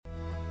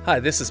Hi,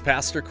 this is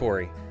Pastor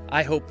Corey.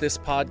 I hope this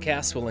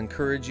podcast will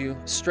encourage you,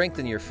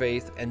 strengthen your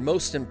faith, and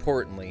most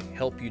importantly,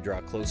 help you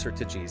draw closer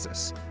to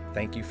Jesus.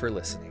 Thank you for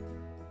listening.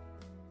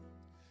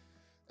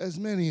 As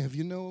many of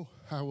you know,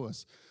 I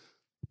was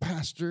a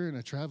pastor and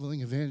a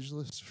traveling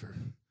evangelist for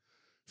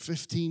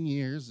 15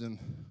 years, and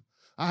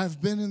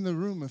I've been in the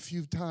room a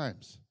few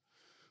times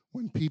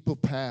when people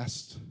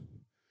passed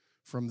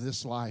from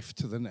this life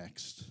to the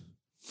next.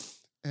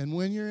 And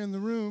when you're in the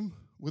room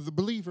with a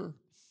believer,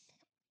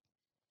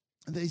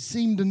 they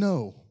seem to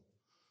know.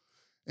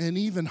 And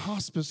even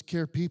hospice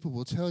care people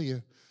will tell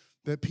you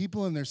that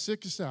people in their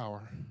sickest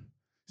hour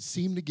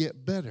seem to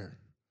get better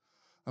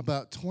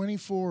about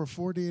 24 or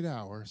 48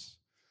 hours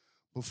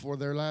before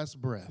their last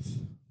breath.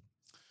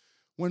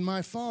 When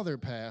my father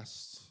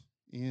passed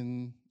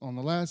on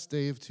the last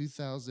day of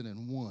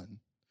 2001,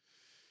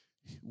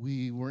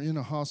 we were in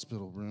a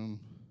hospital room,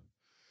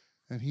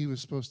 and he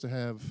was supposed to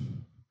have,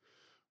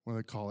 what do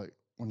they call it,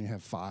 when you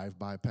have 5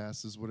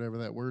 bypasses, whatever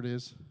that word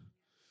is.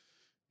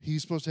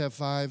 He's supposed to have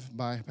 5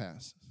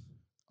 bypasses.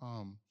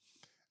 And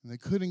they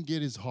couldn't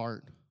get his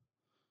heart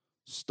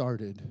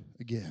started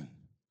again.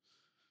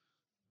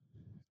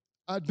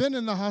 I'd been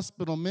in the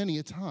hospital many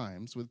a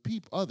times with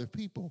other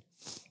people.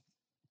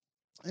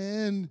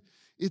 And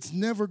it's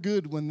never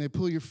good when they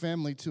pull your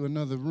family to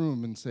another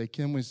room and say,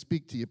 "Can we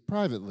speak to you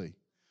privately?"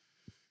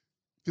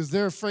 Because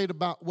they're afraid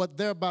about what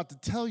they're about to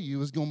tell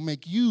you is going to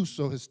make you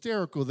so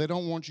hysterical, they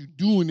don't want you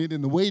doing it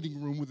in the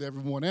waiting room with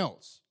everyone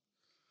else.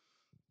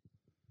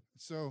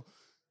 So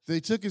they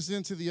took us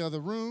into the other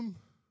room.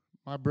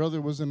 My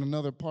brother was in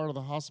another part of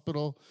the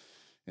hospital,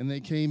 and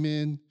they came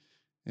in,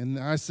 and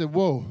I said,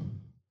 "Whoa,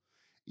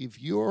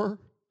 if you're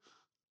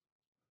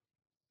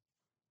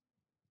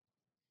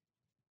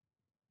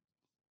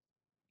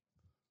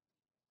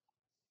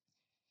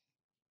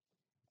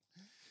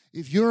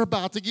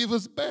about to give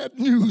us bad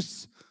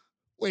news,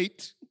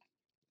 wait."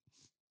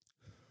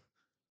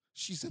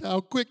 She said, "How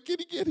quick can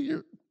he get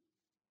here?"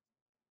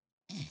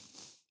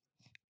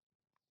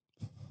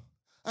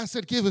 I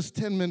said, "Give us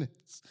 10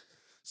 minutes.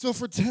 So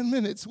for 10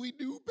 minutes, we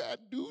knew bad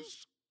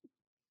news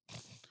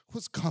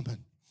was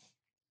coming.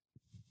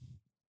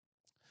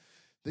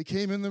 They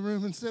came in the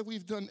room and said,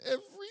 "We've done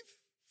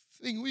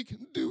everything we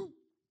can do.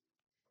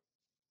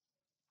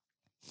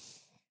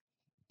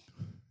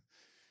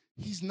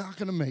 He's not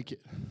going to make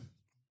it."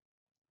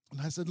 And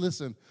I said,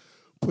 "Listen,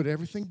 put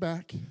everything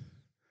back,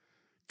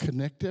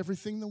 connect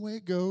everything the way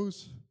it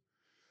goes,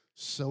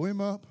 sew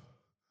him up,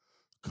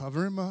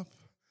 cover him up,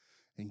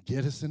 and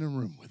get us in a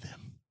room with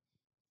him."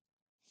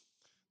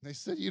 They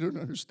said, "You don't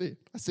understand."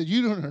 I said,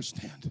 "You don't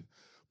understand.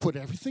 Put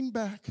everything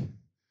back,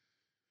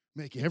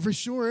 make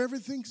sure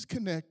everything's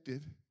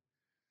connected,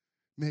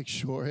 make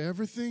sure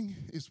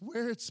everything is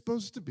where it's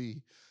supposed to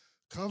be,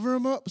 cover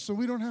him up so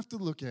we don't have to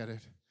look at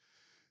it,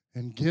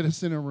 and get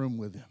us in a room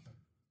with him."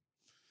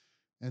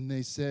 And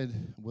they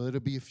said, "Well, it'll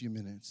be a few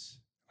minutes."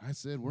 I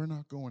said, "We're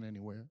not going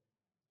anywhere."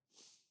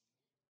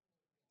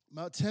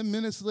 About 10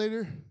 minutes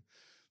later,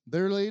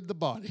 there laid the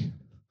body.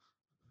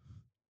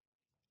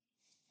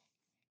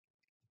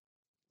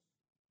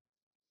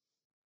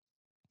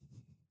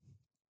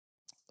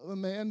 Of a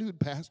man who'd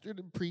pastored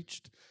and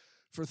preached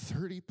for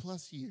 30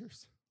 plus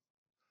years.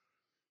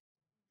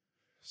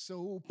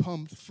 So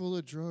pumped, full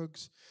of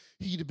drugs.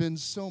 He'd have been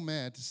so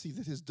mad to see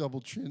that his double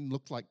chin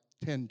looked like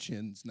 10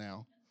 chins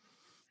now.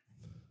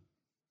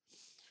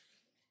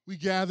 We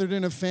gathered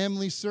in a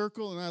family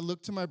circle, and I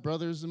looked to my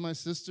brothers and my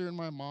sister and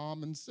my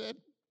mom and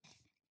said,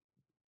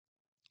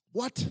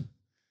 "What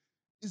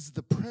is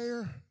the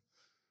prayer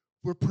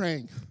we're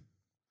praying?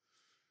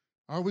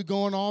 Are we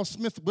going all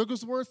Smith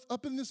Wigglesworth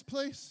up in this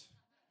place?"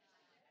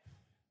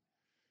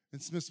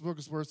 And Smith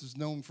Wigglesworth is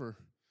known for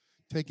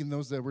taking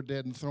those that were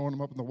dead and throwing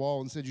them up on the wall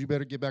and said, "You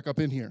better get back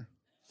up in here."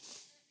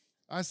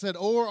 I said,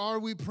 "Or are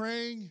we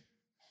praying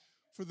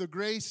for the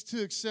grace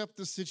to accept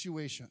the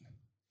situation?"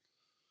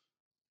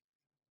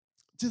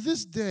 To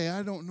this day,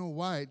 I don't know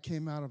why it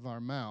came out of our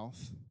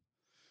mouth,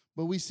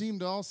 but we seem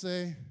to all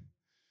say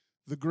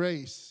the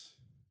grace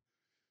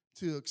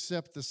to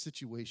accept the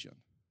situation.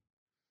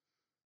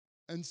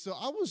 And so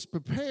I was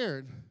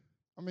prepared.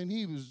 I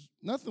mean,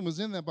 nothing was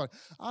in that body.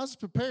 I was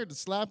prepared to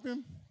slap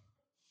him,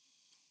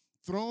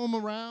 throw him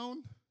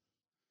around.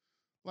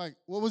 Like,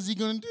 what was he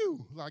going to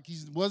do? Like,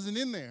 he wasn't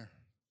in there.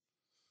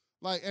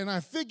 Like, and I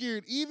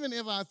figured even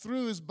if I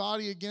threw his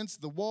body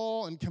against the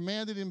wall and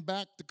commanded him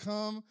back to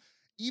come,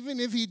 even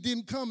if he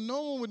didn't come,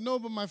 no one would know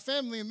but my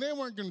family, and they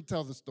weren't going to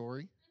tell the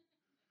story.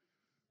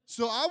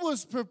 So I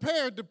was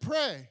prepared to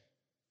pray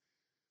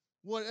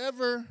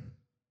whatever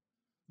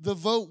the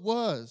vote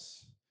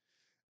was.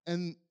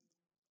 And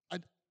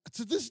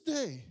to this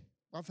day,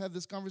 I've had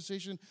this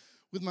conversation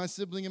with my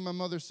sibling and my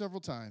mother several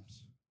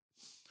times.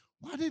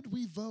 Why did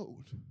we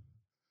vote?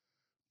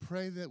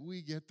 Pray that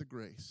we get the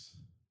grace.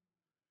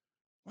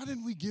 Why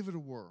didn't we give it a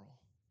whirl?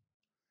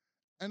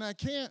 And I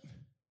can't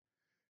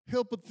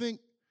help but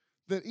think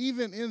that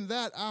even in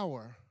that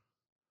hour,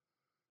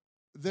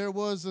 there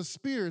was a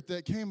spirit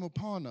that came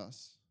upon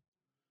us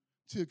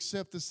to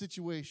accept the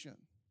situation.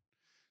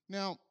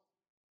 Now,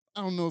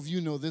 I don't know if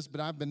you know this, but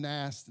I've been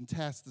asked and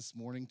tasked this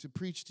morning to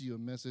preach to you a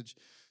message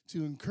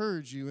to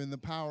encourage you in the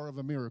power of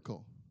a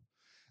miracle.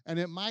 And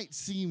it might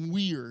seem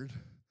weird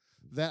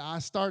that I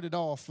started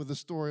off with a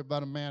story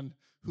about a man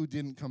who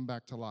didn't come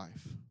back to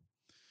life.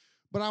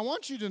 But I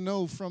want you to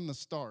know from the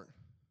start,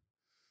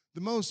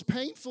 the most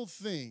painful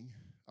thing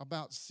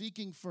about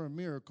seeking for a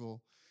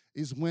miracle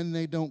is when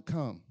they don't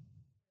come.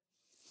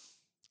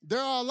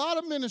 There are a lot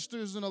of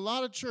ministers in a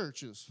lot of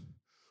churches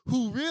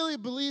who really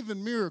believe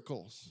in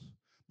miracles,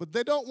 but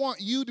they don't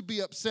want you to be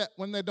upset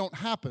when they don't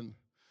happen,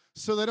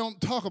 so they don't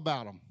talk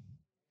about them.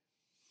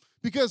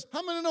 Because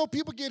how many know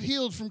people get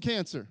healed from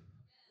cancer?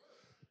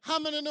 How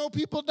many know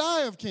people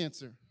die of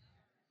cancer?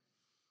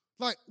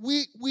 Like,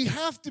 we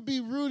have to be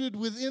rooted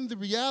within the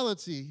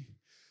reality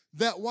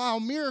that while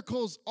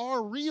miracles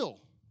are real,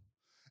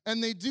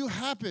 and they do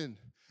happen,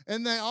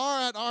 and they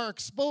are at our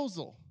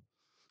disposal,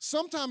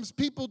 sometimes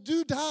people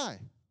do die.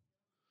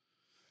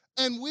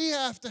 And we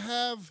have to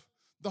have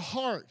the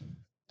heart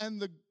and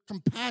the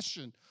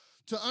compassion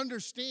to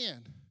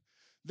understand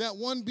that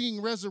one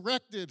being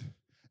resurrected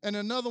and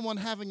another one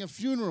having a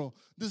funeral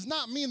does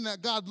not mean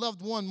that God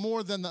loved one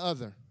more than the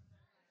other.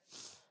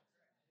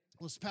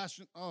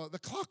 The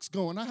clock's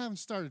going. I haven't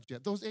started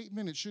yet. Those 8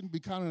 minutes shouldn't be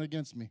counted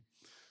against me.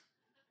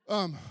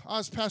 I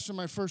was pastoring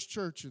my first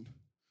church, and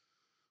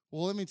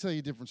well, let me tell you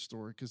a different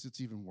story because it's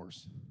even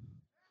worse.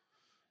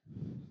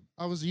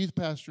 I was a youth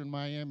pastor in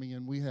Miami,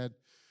 and we had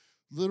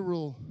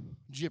literal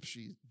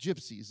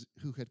gypsies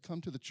who had come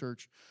to the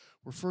church,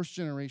 were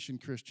first-generation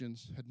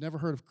Christians, had never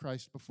heard of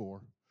Christ before.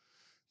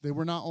 They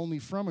were not only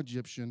from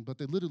Egyptian, but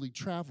they literally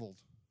traveled.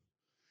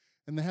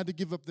 And they had to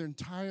give up their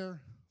entire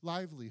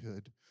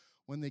livelihood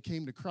when they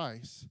came to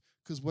Christ,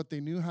 because what they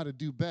knew how to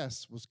do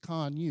best was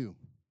con you.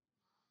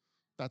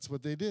 That's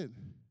what they did.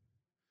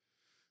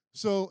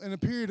 So in a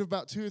period of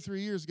about 2 or 3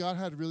 years, God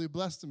had really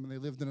blessed them, and they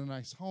lived in a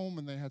nice home,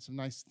 and they had some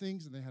nice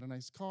things, and they had a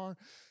nice car,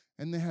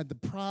 and they had the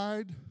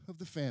pride of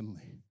the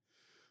family,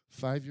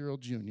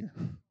 5-year-old Junior.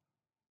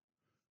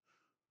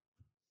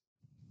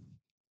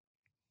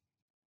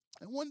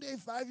 And one day,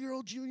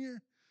 5-year-old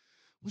Junior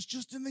was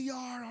just in the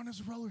yard on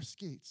his roller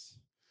skates.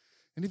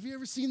 And have you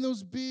ever seen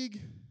those big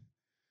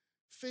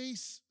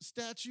face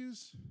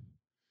statues?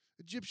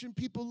 Egyptian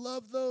people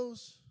love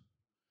those.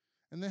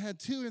 And they had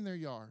 2 in their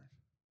yard.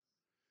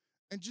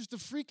 And just a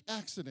freak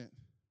accident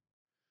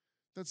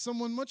that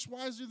someone much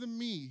wiser than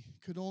me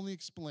could only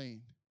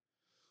explain.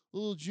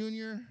 Little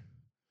Junior,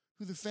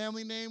 who the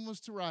family name was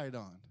to ride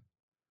on,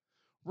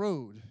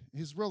 rode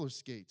his roller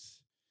skates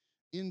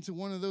into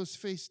one of those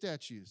face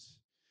statues.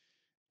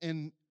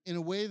 And in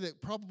a way that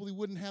probably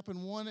wouldn't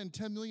happen 1 in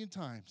 10 million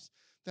times,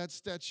 that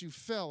statue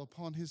fell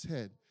upon his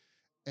head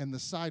and the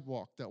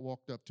sidewalk that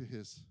walked up to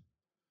his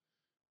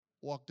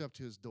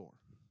door.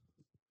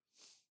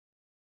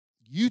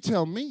 You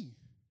tell me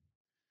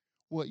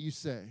what you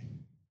say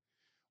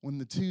when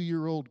the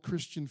 2-year-old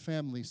Christian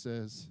family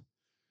says,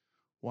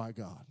 "Why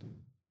God?"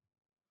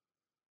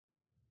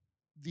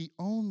 The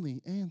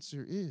only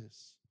answer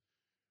is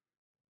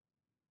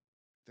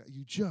that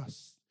you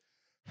just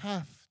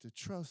have to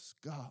trust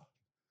God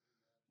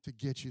to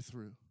get you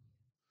through.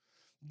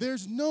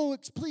 There's no,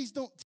 please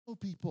don't tell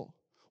people,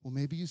 well,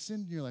 maybe you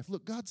sinned in your life.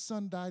 Look, God's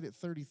son died at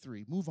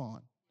 33. Move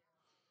on.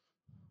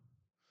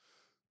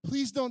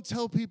 Please don't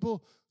tell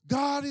people,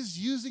 God is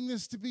using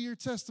this to be your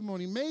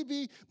testimony.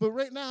 Maybe, but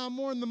right now I'm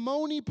more in the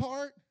moany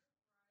part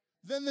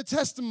than the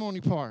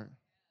testimony part.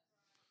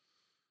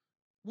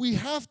 We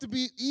have to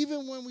be,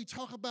 even when we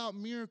talk about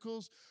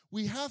miracles,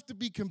 we have to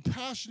be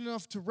compassionate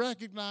enough to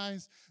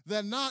recognize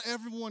that not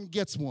everyone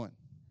gets one.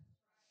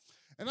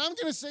 And I'm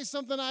going to say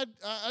something I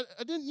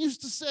didn't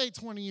used to say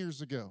 20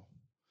 years ago.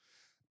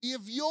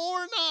 If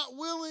you're not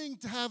willing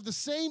to have the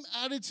same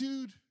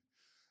attitude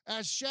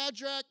as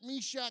Shadrach,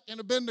 Meshach, and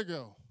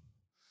Abednego,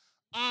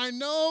 I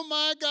know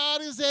my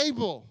God is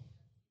able,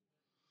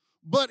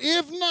 but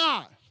if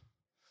not,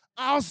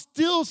 I'll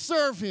still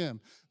serve him.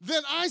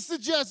 Then I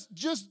suggest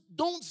just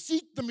don't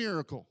seek the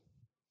miracle.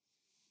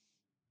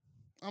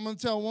 I'm going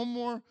to tell one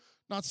more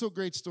not so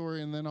great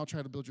story, and then I'll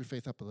try to build your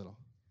faith up a little.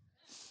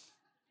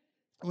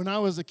 When I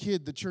was a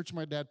kid, the church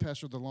my dad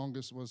pastored the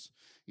longest was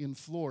in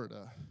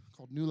Florida,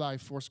 called New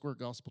Life Foursquare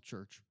Gospel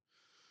Church.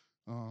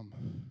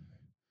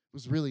 It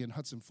was really in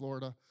Hudson,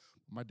 Florida.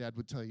 My dad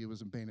would tell you it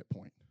was in Bayonet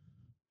Point.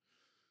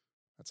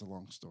 That's a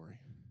long story.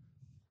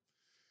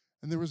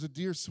 And there was a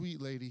dear,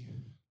 sweet lady,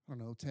 I don't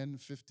know, 10,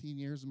 15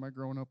 years of my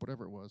growing up,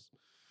 whatever it was.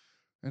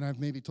 And I've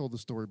maybe told the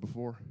story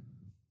before.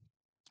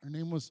 Her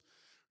name was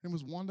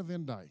Wanda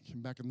Van Dyke.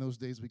 And back in those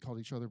days, we called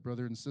each other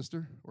brother and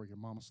sister, or your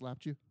mama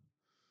slapped you.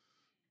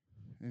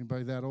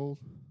 Anybody that old?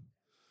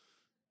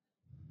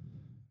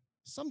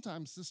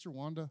 Sometimes Sister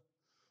Wanda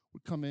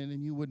would come in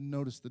and you wouldn't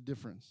notice the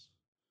difference.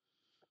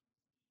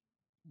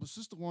 But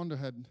Sister Wanda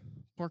had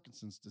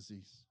Parkinson's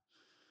disease.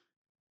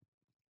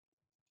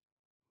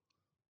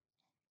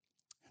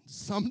 And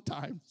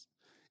sometimes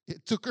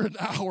it took her an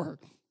hour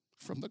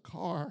from the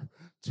car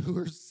to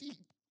her seat.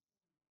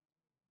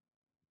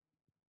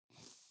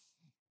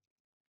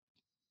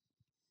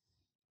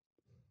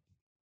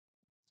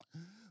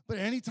 But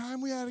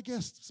anytime we had a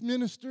guest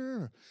minister,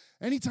 or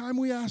anytime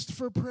we asked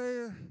for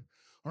prayer,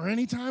 or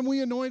anytime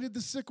we anointed the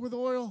sick with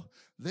oil,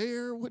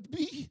 there would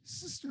be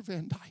Sister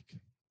Van Dyke.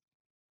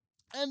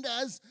 And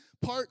as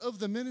part of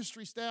the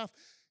ministry staff,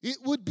 it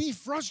would be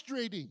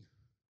frustrating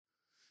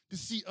to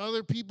see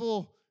other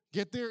people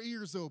get their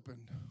ears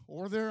opened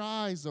or their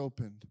eyes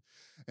opened.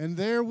 And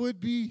there would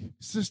be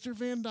Sister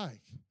Van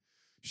Dyke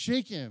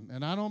shaken,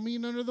 and I don't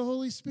mean under the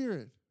Holy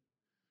Spirit.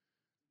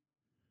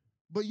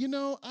 But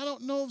I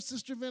don't know if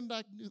Sister Van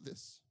Dyke knew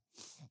this.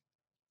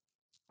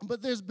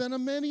 But there's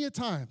been many a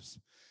times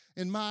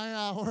in my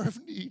hour of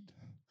need,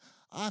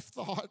 I've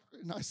thought,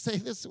 and I say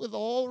this with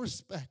all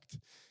respect,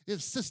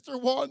 if Sister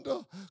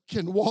Wanda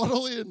can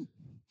waddle in,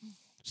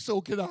 so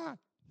can I.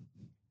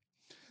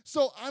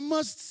 So I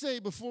must say,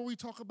 before we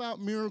talk about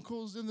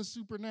miracles in the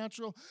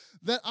supernatural,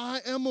 that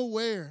I am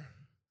aware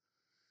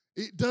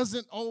it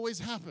doesn't always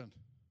happen.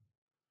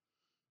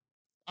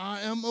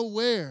 I am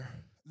aware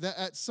that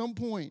at some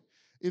point,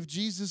 if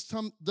Jesus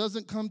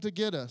doesn't come to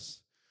get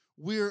us,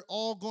 we're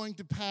all going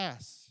to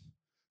pass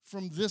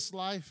from this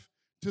life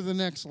to the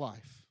next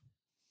life.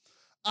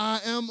 I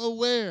am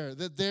aware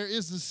that there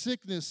is a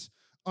sickness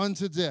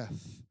unto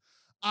death.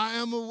 I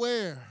am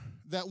aware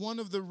that one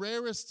of the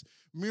rarest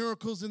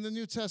miracles in the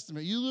New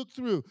Testament, you look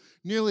through,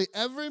 nearly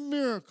every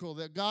miracle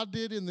that God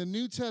did in the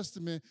New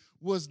Testament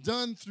was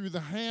done through the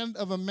hand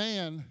of a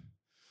man,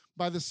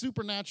 by the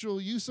supernatural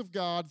use of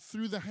God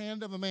through the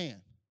hand of a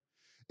man.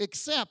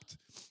 Except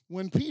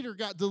when Peter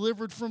got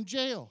delivered from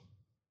jail.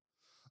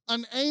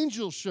 An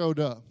angel showed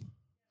up,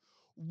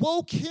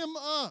 woke him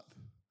up,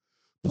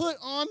 put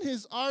on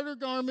his outer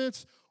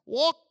garments,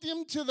 walked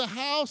him to the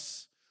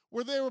house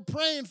where they were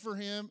praying for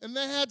him, and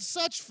they had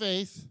such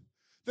faith,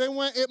 they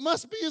went, it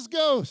must be his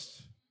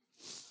ghost.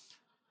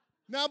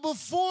 Now,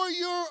 before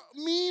you're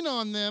mean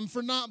on them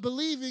for not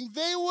believing,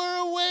 they were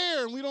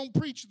aware, and we don't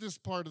preach this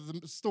part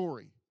of the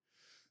story,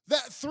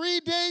 that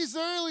 3 days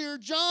earlier,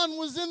 John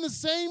was in the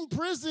same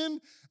prison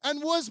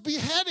and was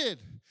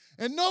beheaded,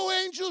 and no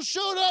angel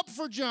showed up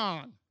for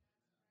John.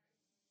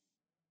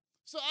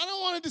 So I don't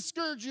want to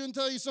discourage you and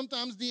tell you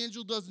sometimes the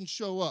angel doesn't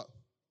show up.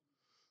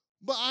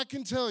 But I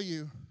can tell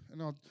you,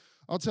 and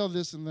I'll tell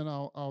this, and then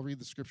I'll read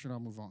the scripture and I'll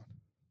move on.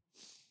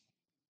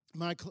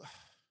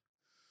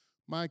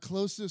 My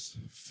closest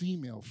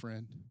female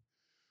friend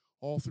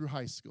all through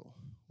high school,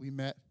 we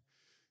met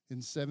in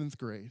 7th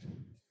grade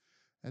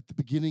at the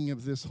beginning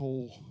of this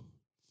whole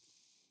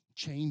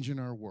change in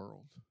our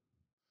world,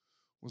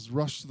 was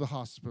rushed to the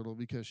hospital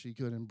because she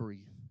couldn't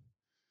breathe,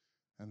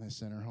 and they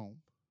sent her home.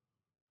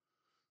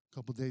 A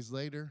couple days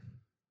later,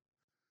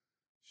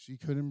 she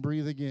couldn't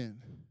breathe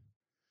again.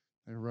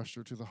 They rushed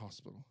her to the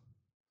hospital.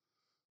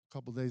 A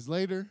couple days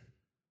later,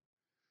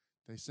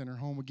 they sent her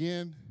home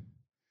again.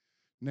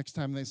 Next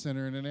time they sent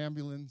her in an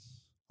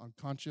ambulance,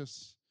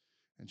 unconscious,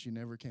 and she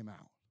never came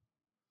out.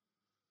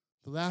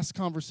 The last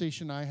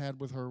conversation I had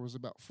with her was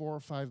about 4 or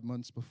 5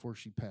 months before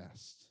she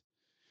passed.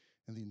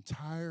 And the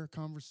entire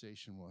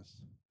conversation was,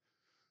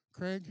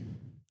 Craig,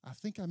 I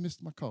think I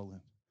missed my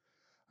calling.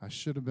 I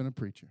should have been a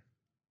preacher.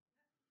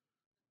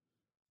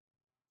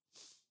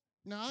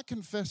 Now, I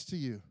confess to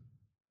you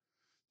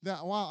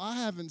that while I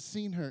haven't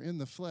seen her in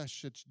the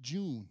flesh since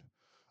June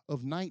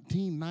of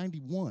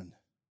 1991,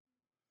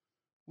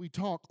 we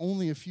talk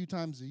only a few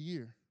times a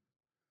year.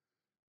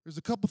 There's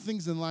a couple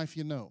things in life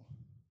you know.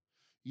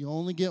 You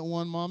only get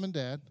one mom and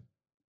dad.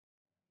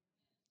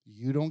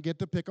 You don't get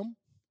to pick them.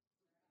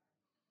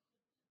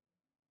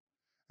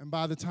 And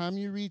by the time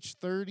you reach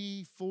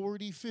 30,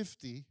 40,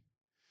 50,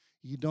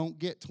 you don't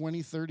get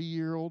 20,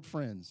 30-year-old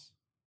friends.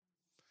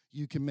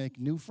 You can make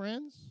new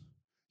friends.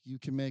 You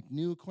can make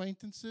new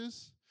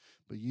acquaintances.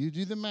 But you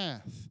do the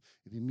math.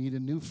 If you meet a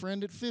new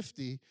friend at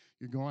 50,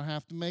 you're going to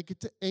have to make it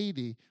to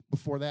 80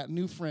 before that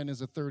new friend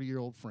is a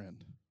 30-year-old friend.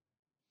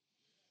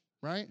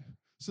 Right?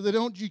 So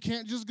you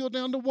can't just go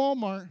down to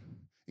Walmart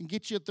and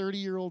get you a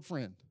 30-year-old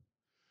friend.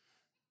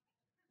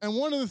 And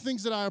one of the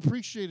things that I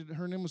appreciated,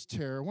 her name was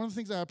Tara, one of the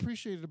things I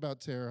appreciated about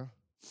Tara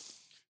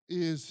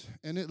is,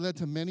 and it led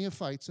to many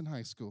fights in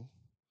high school,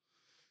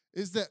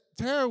 is that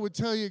Tara would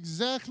tell you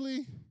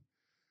exactly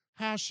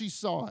how she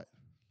saw it.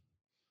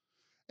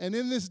 And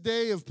in this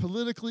day of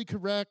politically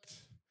correct,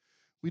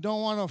 we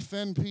don't want to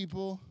offend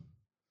people,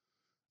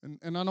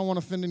 and I don't want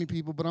to offend any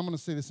people, but I'm going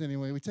to say this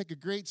anyway. We take a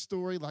great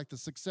story like the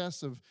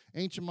success of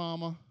Ancient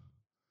Mama,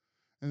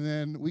 and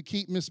then we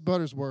keep Miss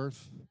Buttersworth,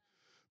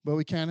 but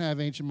we can't have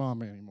Ancient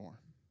Mama anymore.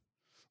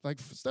 Like,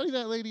 study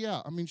that lady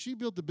out. I mean, she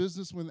built a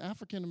business when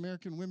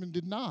African-American women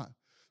did not.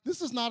 This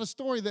is not a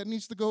story that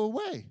needs to go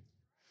away,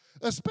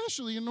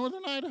 especially in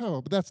northern Idaho,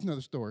 but that's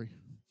another story.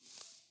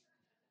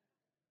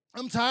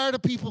 I'm tired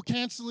of people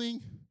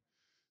canceling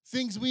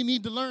things we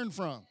need to learn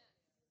from.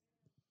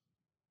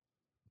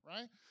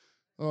 Right?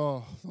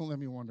 Oh, don't let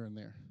me wander in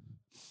there.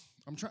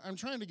 I'm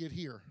trying to get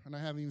here, and I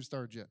haven't even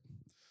started yet.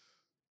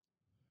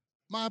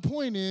 My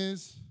point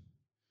is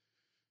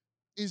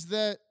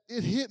that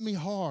it hit me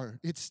hard.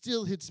 It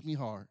still hits me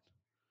hard.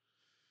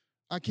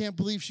 I can't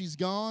believe she's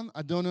gone.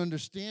 I don't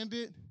understand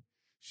it.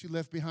 She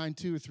left behind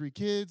 2 or 3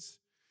 kids.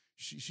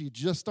 She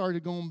just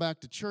started going back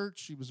to church.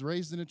 She was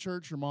raised in a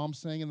church. Her mom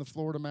sang in the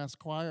Florida Mass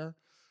Choir.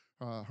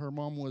 Her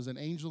mom was an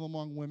angel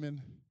among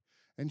women.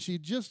 And she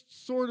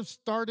just sort of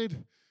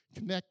started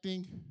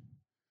connecting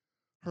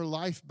her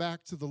life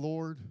back to the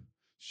Lord.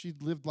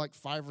 She'd lived like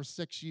 5 or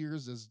 6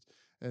 years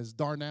as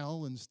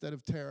Darnell instead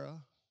of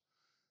Tara.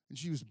 And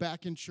she was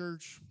back in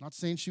church, not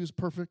saying she was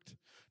perfect,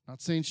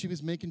 not saying she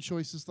was making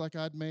choices like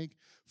I'd make.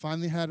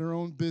 Finally had her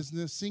own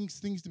business, seems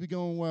things to be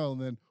going well,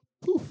 and then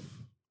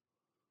poof,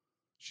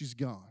 she's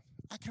gone.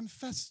 I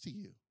confess to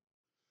you,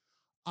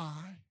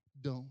 I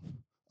don't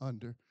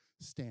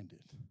understand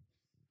it.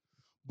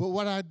 But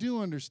what I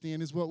do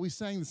understand is what we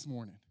sang this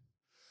morning.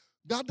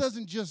 God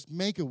doesn't just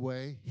make a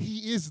way,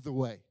 he is the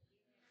way.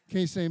 Can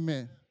you say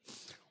amen?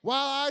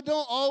 While I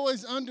don't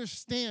always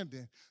understand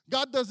it,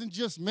 God doesn't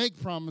just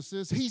make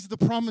promises, he's the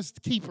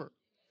promised keeper.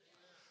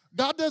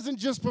 God doesn't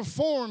just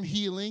perform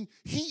healing,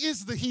 he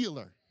is the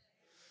healer.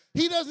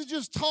 He doesn't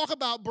just talk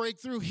about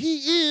breakthrough,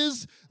 he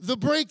is the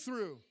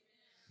breakthrough.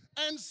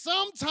 And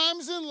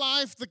sometimes in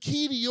life, the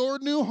key to your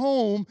new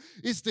home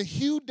is to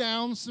hew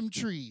down some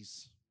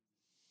trees.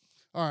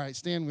 All right,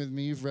 stand with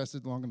me. You've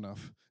rested long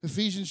enough.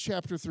 Ephesians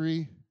chapter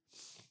 3.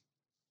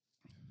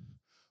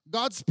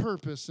 God's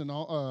purpose in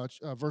all,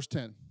 verse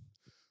 10.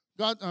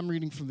 I'm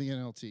reading from the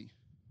NLT.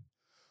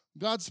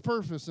 God's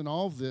purpose in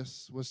all of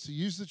this was to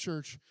use the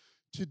church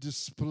to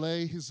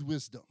display his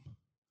wisdom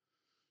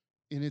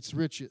in its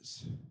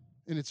riches,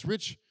 in its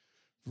rich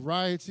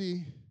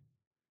variety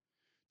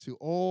to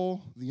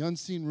all the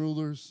unseen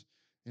rulers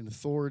and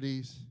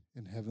authorities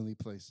in heavenly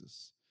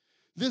places.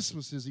 This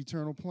was his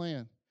eternal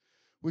plan,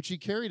 which he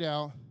carried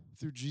out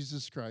through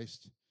Jesus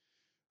Christ,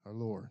 our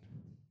Lord.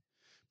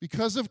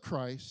 Because of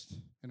Christ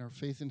and our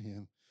faith in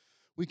him,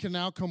 we can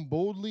now come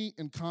boldly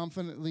and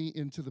confidently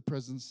into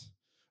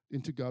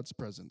God's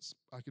presence.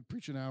 I could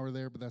preach an hour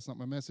there, but that's not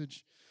my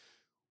message.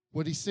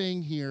 What he's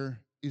saying here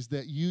is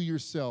that you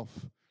yourself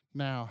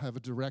now have a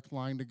direct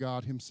line to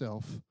God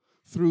himself,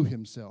 through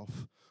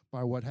himself,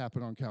 by what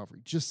happened on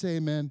Calvary. Just say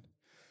amen,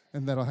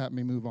 and that'll help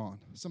me move on.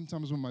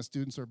 Sometimes when my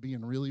students are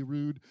being really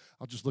rude,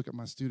 I'll just look at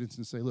my students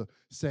and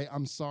say,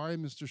 I'm sorry,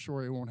 Mr.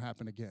 Shorey, it won't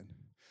happen again.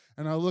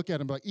 And I'll look at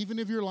them like, even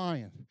if you're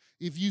lying,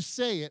 if you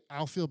say it,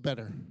 I'll feel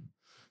better.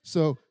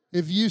 So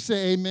if you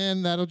say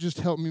amen, that'll just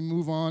help me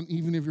move on,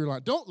 even if you're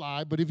lying. Don't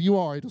lie, but if you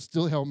are, it'll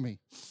still help me.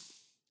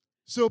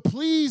 So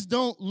please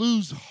don't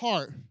lose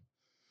heart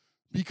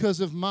because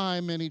of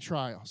my many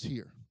trials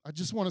here. I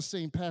just want to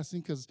say in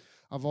passing, because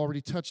I've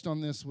already touched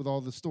on this with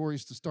all the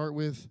stories to start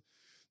with.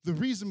 The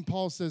reason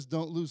Paul says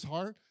don't lose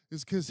heart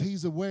is because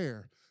he's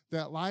aware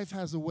that life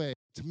has a way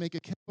to make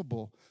it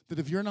capable that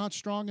if you're not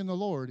strong in the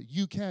Lord,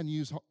 you can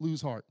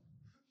lose heart.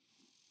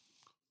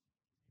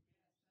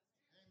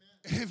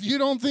 Amen. If you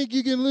don't think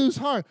you can lose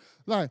heart,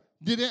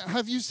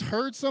 have you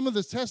heard some of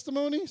the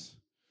testimonies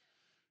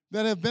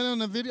that have been on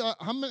the video?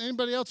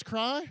 Anybody else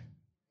cry?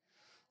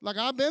 Like,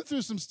 I've been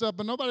through some stuff,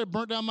 but nobody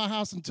burnt down my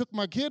house and took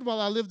my kid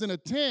while I lived in a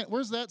tent.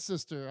 Where's that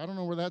sister? I don't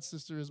know where that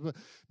sister is, but,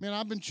 man,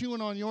 I've been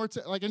chewing on your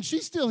and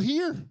she's still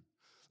here.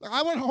 Like,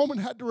 I went home and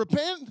had to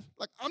repent.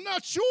 Like, I'm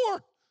not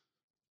sure.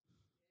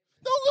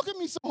 Don't look at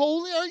me so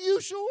holy. Are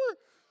you sure?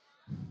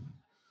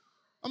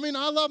 I mean,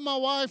 I love my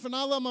wife and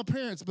I love my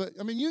parents, but,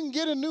 I mean, you can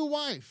get a new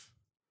wife.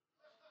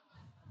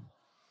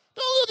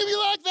 Don't look at me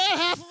like that.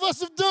 Half of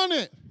us have done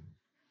it.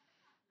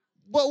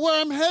 But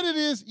where I'm headed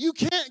is you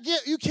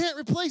can't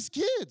replace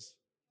kids.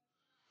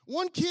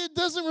 One kid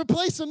doesn't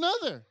replace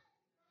another.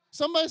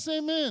 Somebody say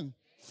amen.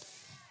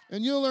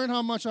 And you'll learn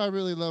how much I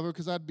really love her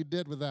because I'd be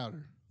dead without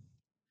her.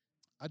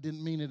 I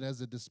didn't mean it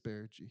as a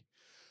disparity.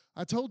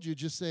 I told you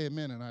just say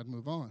amen and I'd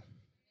move on.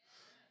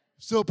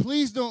 So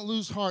please don't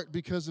lose heart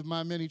because of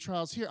my many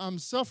trials. Here, I'm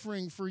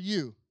suffering for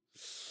you.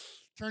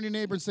 Turn to your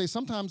neighbor and say,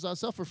 sometimes I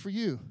suffer for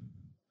you.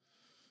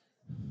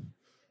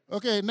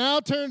 Okay, now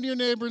turn to your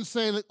neighbor and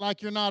say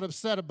like you're not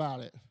upset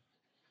about it.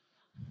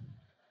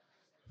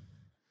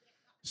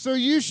 So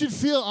you should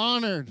feel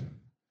honored.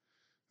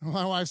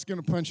 My wife's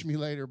going to punch me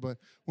later, but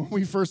when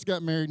we first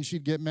got married and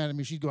she'd get mad at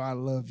me, she'd go, I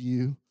love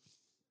you.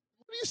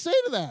 What do you say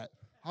to that?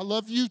 I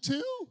love you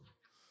too?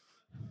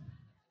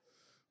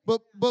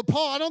 But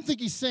Paul, I don't think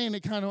he's saying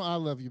it kind of, I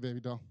love you, baby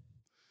doll.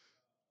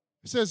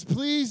 It says,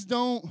 please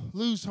don't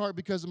lose heart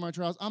because of my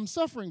trials. I'm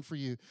suffering for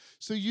you.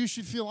 So you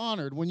should feel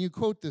honored. When you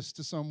quote this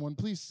to someone,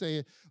 please say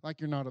it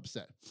like you're not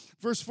upset.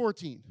 Verse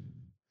 14.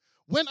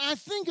 When I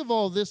think of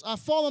all this, I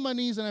fall on my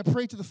knees and I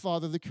pray to the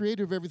Father, the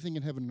creator of everything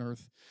in heaven and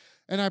earth.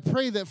 And I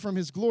pray that from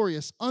his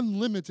glorious,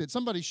 unlimited,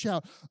 somebody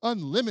shout,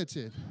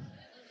 unlimited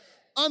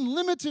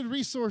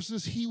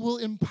resources, he will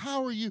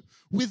empower you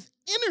with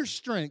inner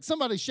strength.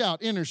 Somebody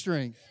shout, inner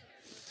strength.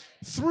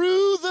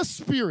 Through the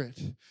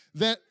Spirit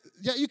that,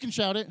 yeah, you can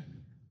shout it.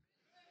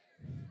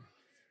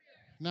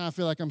 Now I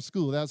feel like I'm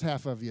school. That was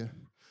half of you.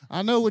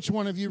 I know which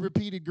one of you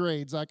repeated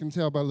grades. I can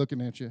tell by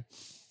looking at you.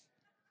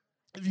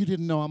 If you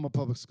didn't know, I'm a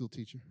public school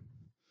teacher.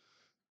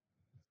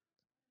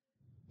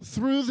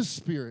 Through the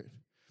Spirit.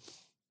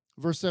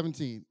 Verse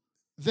 17.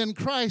 Then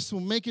Christ will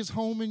make his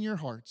home in your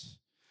hearts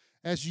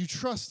as you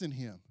trust in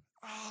him.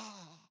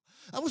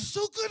 I was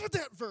so good at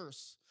that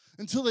verse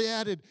until they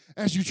added,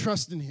 as you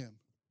trust in him.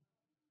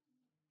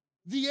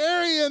 The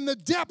area and the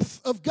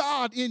depth of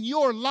God in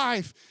your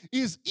life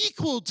is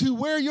equal to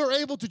where you're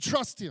able to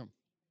trust him.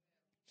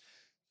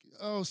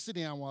 Oh, sit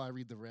down while I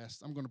read the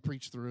rest. I'm going to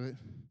preach through it.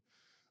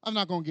 I'm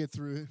not going to get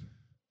through it.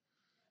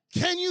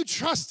 Can you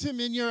trust him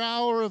in your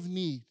hour of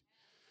need?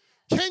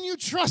 Can you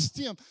trust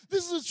him?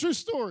 This is a true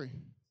story.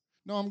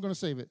 No, I'm going to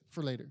save it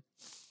for later.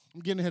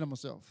 I'm getting ahead of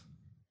myself.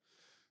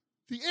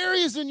 The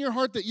areas in your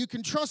heart that you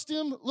can trust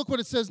him, look what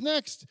it says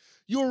next.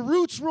 Your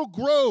roots will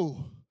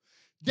grow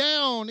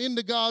down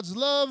into God's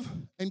love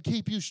and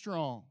keep you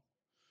strong.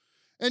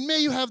 And may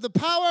you have the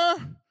power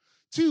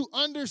to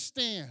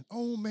understand.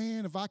 Oh,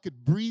 man, if I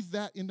could breathe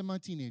that into my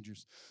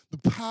teenagers.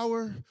 The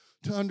power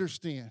to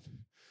understand.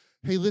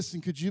 Hey, listen,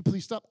 could you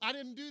please stop? I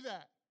didn't do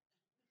that.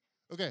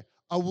 Okay,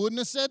 I wouldn't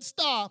have said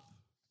stop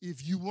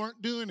if you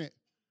weren't doing it.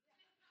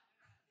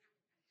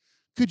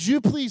 Could you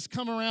please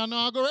come around? No,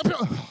 I'll go right.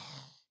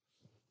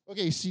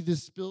 Okay, you see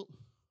this spilt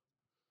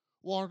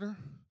water?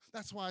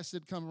 That's why I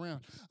said come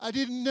around. I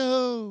didn't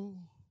know.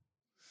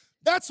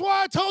 That's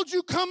why I told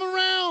you come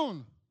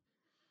around.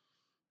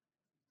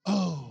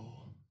 Oh,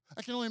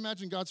 I can only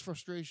imagine God's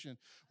frustration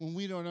when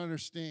we don't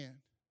understand.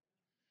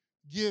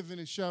 Give and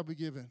it shall be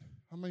given.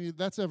 How many of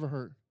that's ever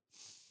hurt?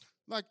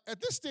 Like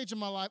at this stage of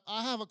my life,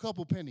 I have a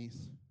couple pennies.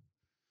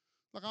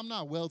 Like I'm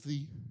not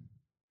wealthy.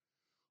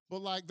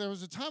 But like there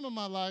was a time in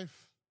my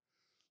life,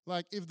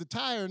 like if the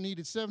tire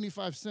needed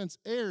 75 cents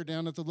air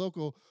down at the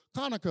local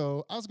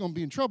Conoco, I was going to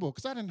be in trouble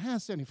because I didn't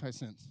have 75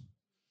 cents.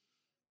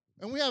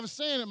 And we have a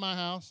saying at my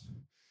house,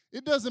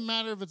 it doesn't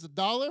matter if it's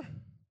 $1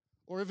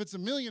 or if it's $1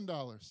 million.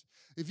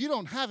 If you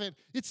don't have it,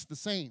 it's the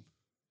same.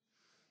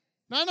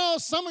 Now I know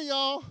some of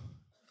y'all,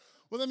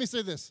 well, let me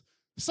say this.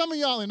 Some of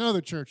y'all in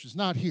other churches,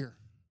 not here.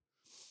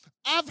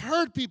 I've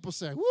heard people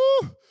say,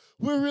 woo,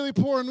 we're really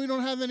poor and we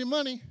don't have any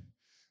money.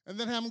 And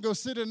then have them go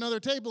sit at another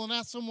table and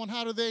ask someone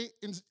how do they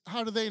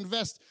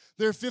invest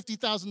their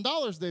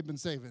 $50,000 they've been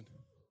saving.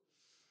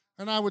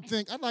 And I would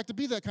think, I'd like to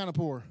be that kind of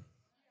poor.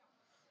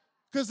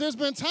 Because there's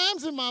been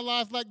times in my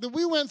life like that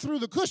we went through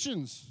the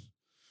cushions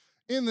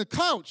in the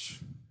couch.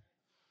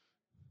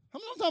 How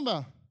many I'm talking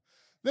about?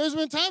 There's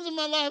been times in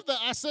my life that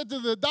I said to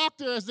the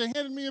doctor as they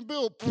handed me a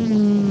bill,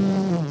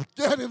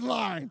 get in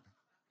line.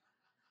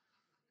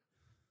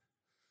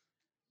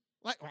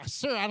 Like, oh,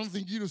 sir, I don't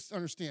think you just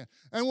understand.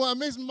 And what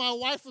amazed me, my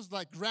wife was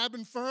like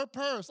grabbing for her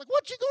purse. Like,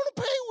 what you going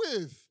to pay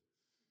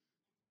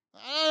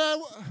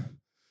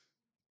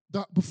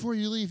with? Before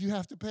you leave, you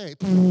have to pay.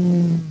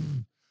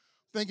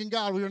 Thanking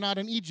God we are not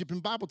in Egypt in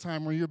Bible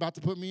time where you're about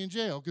to put me in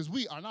jail because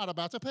we are not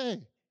about to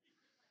pay.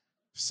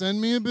 Send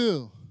me a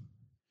bill.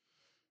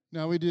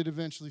 Now, we did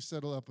eventually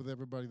settle up with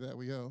everybody that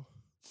we owe,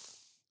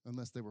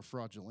 unless they were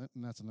fraudulent,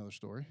 and that's another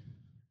story.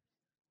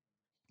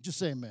 Just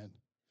say amen.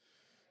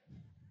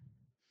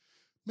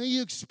 May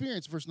you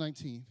experience, verse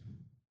 19.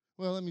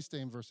 Well, let me stay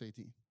in verse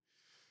 18.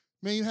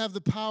 May you have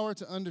the power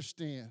to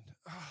understand.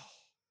 Oh,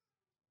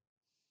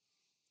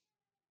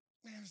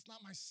 man, it's not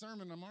my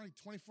sermon. I'm already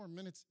 24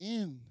 minutes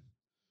in.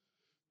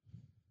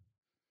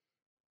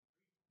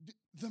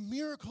 The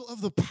miracle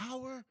of the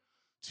power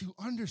to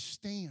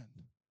understand.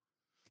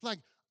 Like,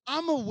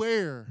 I'm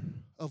aware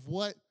of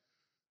what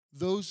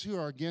those who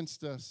are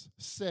against us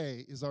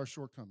say is our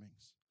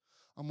shortcomings.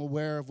 I'm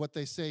aware of what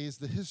they say is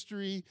the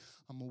history.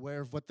 I'm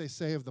aware of what they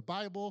say of the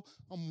Bible.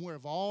 I'm aware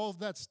of all of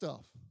that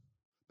stuff.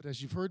 But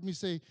as you've heard me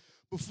say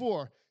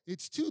before,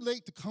 it's too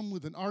late to come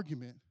with an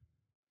argument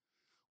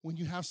when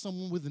you have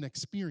someone with an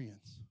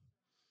experience.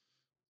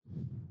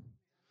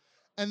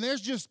 And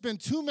there's just been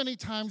too many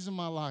times in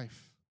my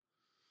life.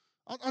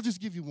 I'll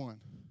just give you one.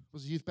 I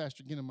was a youth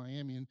pastor again in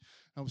Miami, and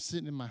I was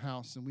sitting in my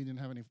house, and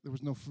there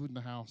was no food in the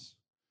house,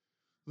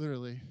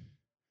 literally.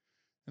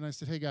 And I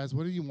said, hey, guys,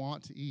 what do you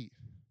want to eat?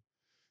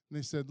 And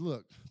they said,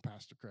 look,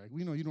 Pastor Craig,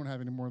 we know you don't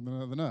have any more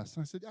than us.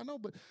 And I said, I know,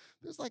 but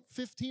there's like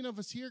 15 of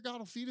us here. God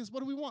will feed us. What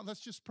do we want? Let's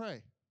just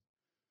pray.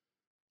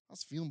 I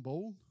was feeling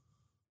bold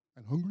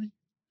and hungry.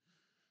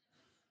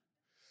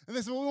 And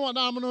they said, well, we want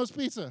Domino's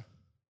pizza.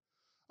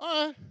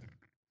 All right.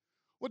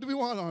 What do we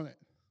want on it?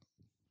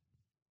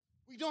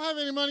 We don't have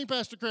any money,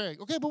 Pastor Craig.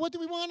 Okay, but what do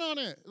we want on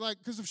it? Like,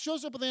 because if it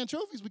shows up with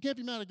anchovies, we can't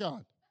be mad at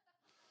God.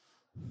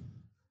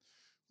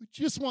 We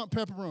just want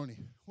pepperoni.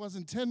 It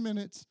wasn't 10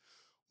 minutes.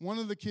 One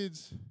of the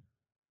kids'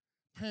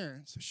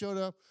 parents showed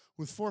up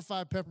with 4 or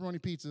 5 pepperoni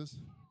pizzas,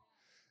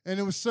 and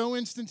it was so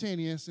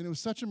instantaneous, and it was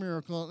such a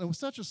miracle, and it was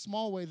such a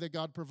small way that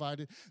God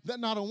provided that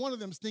not a one of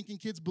them stinking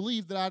kids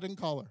believed that I didn't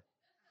call her.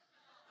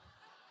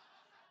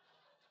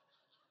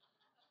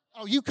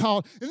 Oh, you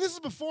called. And this is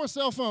before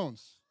cell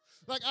phones.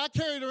 Like, I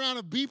carried around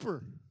a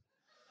beeper.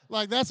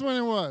 Like, that's when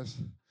it was.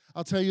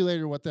 I'll tell you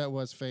later what that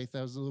was, Faith.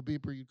 That was a little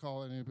beeper you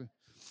call it.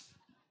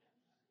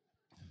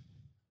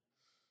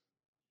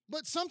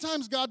 But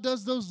sometimes God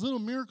does those little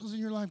miracles in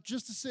your life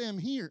just to say, I'm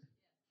here.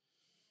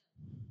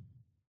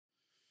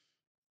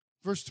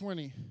 Verse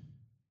 20.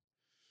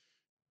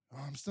 Oh,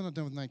 I'm still not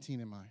done with 19,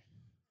 am I?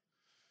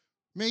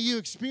 May you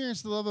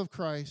experience the love of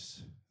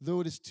Christ,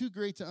 though it is too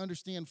great to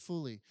understand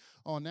fully.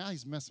 Oh, now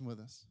he's messing with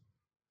us.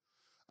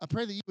 I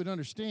pray that you would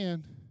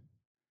understand,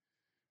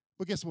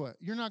 but guess what?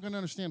 You're not going to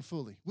understand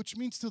fully, which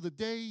means till the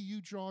day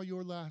you draw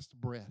your last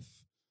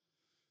breath,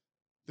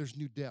 there's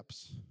new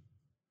depths,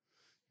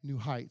 new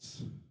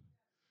heights,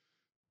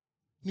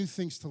 new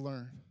things to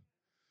learn.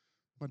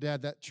 My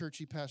dad, that church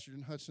he pastored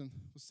in Hudson,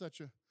 was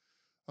such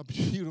a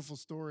beautiful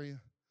story.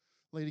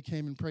 A lady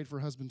came and prayed for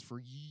her husband for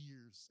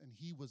years, and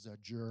he was a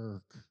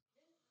jerk.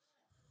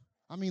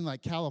 I mean,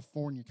 like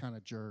California kind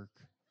of jerk.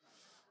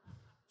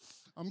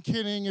 I'm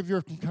kidding if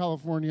you're from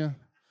California,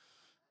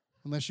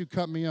 unless you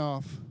cut me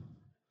off.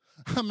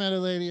 I met a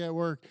lady at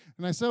work,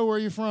 and I said, where are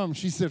you from?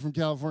 She said, from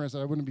California. I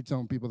said, I wouldn't be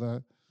telling people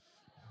that.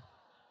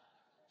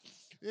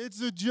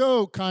 It's a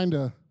joke, kind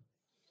of.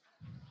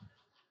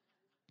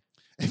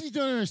 If you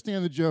don't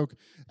understand the joke,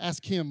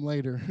 ask him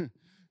later.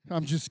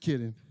 I'm just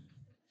kidding.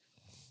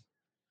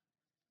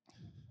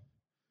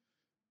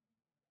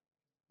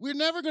 We're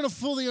never going to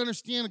fully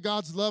understand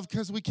God's love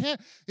because we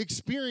can't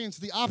experience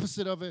the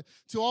opposite of it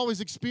to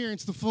always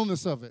experience the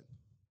fullness of it.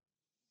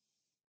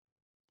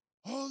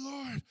 Oh,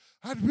 Lord,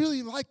 I'd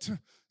really like to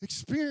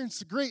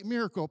experience a great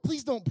miracle.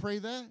 Please don't pray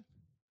that.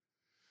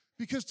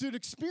 Because to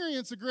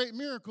experience a great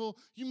miracle,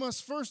 you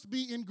must first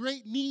be in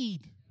great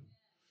need.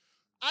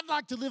 I'd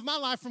like to live my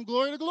life from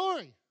glory to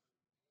glory.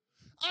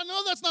 I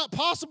know that's not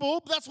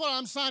possible, but that's what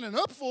I'm signing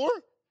up for.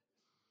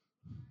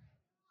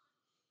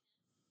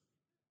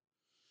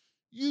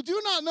 You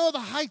do not know the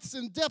heights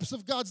and depths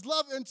of God's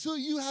love until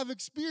you have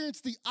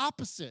experienced the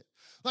opposite.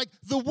 Like,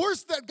 the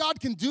worst that God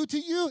can do to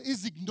you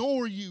is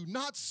ignore you,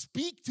 not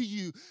speak to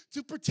you,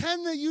 to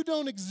pretend that you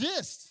don't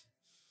exist.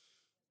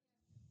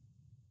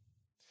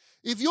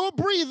 If you're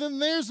breathing,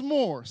 there's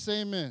more.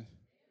 Say amen.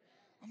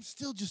 I'm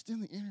still just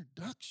in the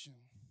introduction.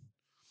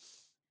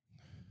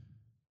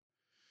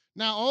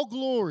 Now, all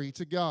glory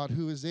to God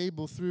who is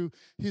able through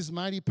his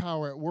mighty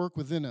power at work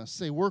within us.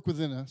 Say, work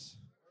within us.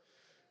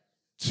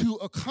 To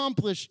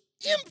accomplish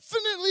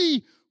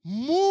infinitely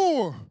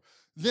more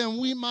than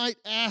we might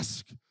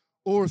ask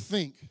or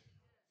think.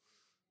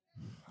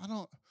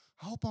 I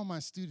hope all my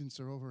students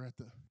are over at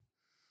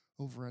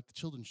the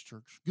children's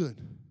church. Good.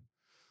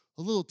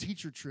 A little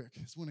teacher trick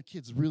is when a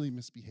kid's really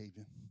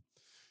misbehaving.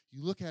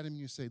 You look at him and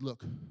you say,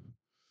 look,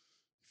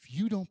 if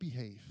you don't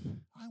behave,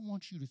 I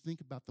want you to think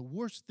about the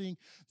worst thing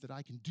that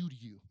I can do to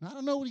you. Now, I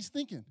don't know what he's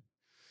thinking.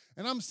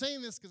 And I'm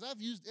saying this because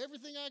I've used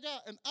everything I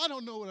got, and I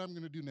don't know what I'm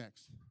going to do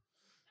next.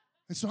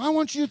 And so I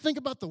want you to think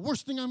about the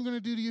worst thing I'm going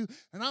to do to you,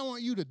 and I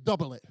want you to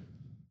double it.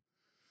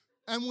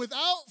 And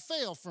without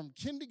fail, from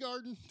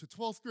kindergarten to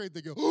 12th grade,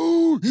 they go,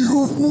 oh,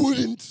 you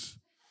wouldn't.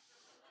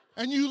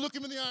 And you look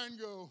him in the eye and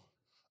go,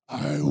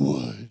 I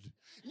would.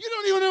 You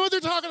don't even know what they're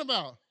talking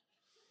about.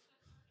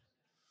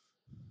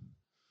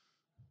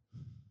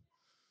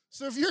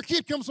 So if your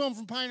kid comes home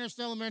from Pinehurst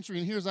Elementary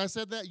and hears I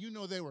said that, you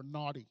know they were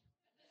naughty.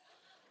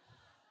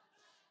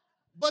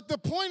 But the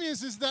point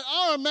is that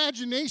our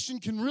imagination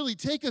can really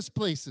take us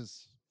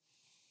places.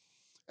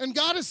 And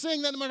God is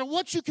saying that no matter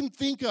what you can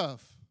think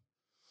of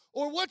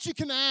or what you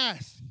can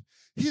ask,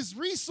 his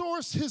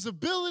resource, his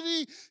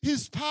ability,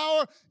 his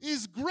power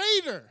is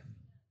greater.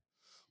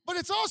 But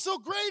it's also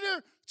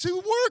greater to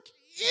work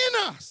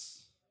in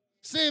us.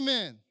 Say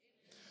amen.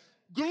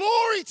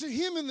 Glory to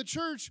him in the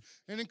church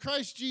and in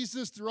Christ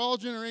Jesus through all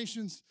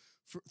generations,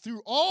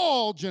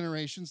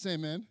 say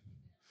amen,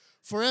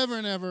 forever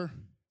and ever,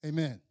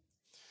 amen.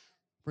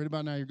 Right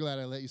about now, you're glad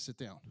I let you sit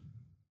down.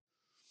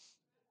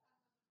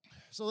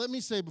 So let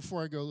me say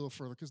before I go a little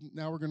further, because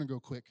now we're going to go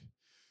quick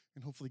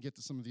and hopefully get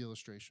to some of the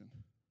illustration.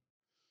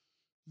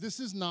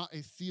 This is not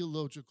a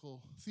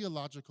theological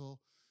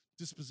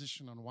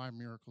disposition on why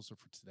miracles are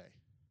for today.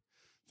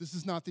 This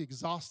is not the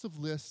exhaustive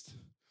list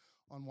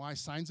on why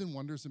signs and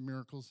wonders and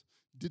miracles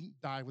didn't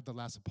die with the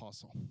last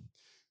apostle.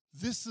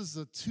 This is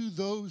to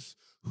those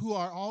who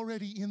are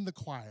already in the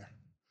choir,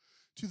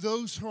 to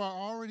those who are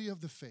already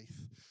of the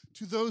faith,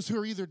 to those who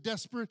are either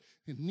desperate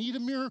and need a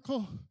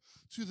miracle,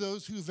 to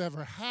those who've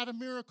ever had a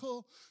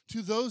miracle,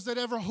 to those that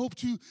ever hope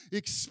to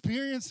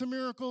experience a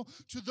miracle,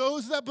 to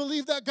those that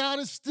believe that God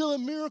is still a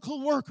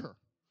miracle worker.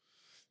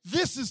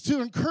 This is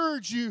to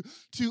encourage you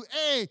to,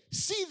 A,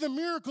 see the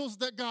miracles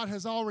that God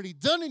has already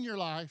done in your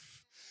life,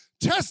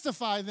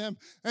 testify them,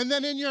 and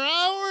then in your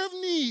hour of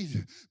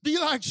need, be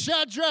like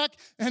Shadrach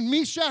and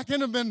Meshach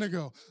and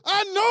Abednego.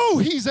 I know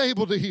he's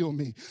able to heal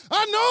me.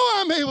 I know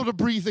I'm able to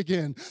breathe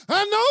again.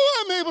 I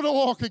know I'm able to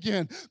walk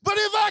again. But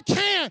if I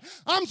can't,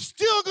 I'm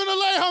still going to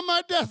lay on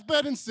my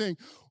deathbed and sing,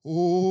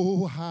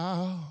 oh,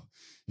 how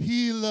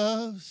he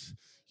loves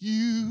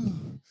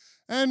you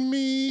and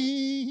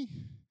me.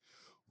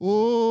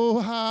 Oh,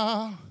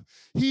 how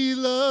he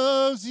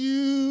loves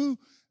you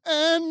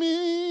and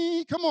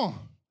me. Come on.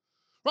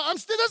 Right?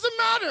 Still doesn't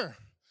matter.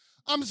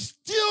 I'm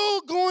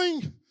still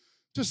going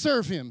to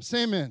serve him.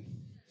 Say amen.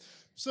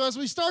 So as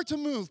we start to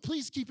move,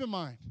 please keep in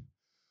mind,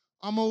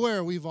 I'm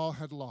aware we've all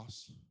had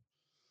loss.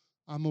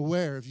 I'm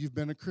aware if you've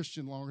been a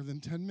Christian longer than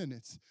 10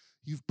 minutes,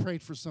 you've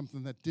prayed for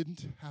something that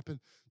didn't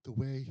happen the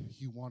way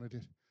you wanted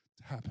it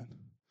to happen.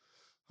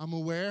 I'm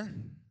aware,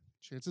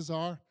 chances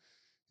are,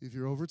 if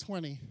you're over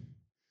 20,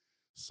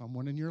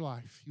 someone in your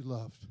life you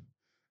loved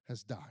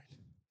has died.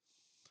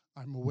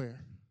 I'm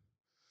aware.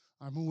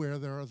 I'm aware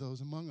there are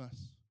those among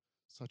us,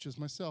 such as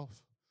myself,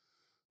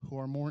 who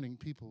are mourning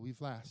people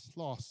we've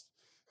lost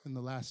in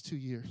the last 2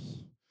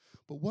 years.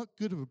 But what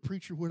good of a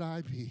preacher would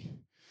I be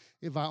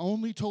if I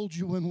only told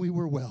you when we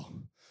were well?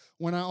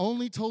 When I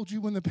only told you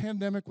when the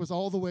pandemic was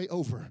all the way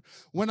over,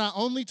 when I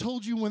only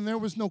told you when there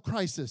was no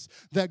crisis,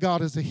 that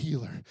God is a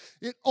healer.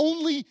 It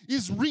only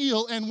is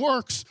real and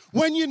works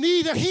when you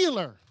need a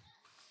healer,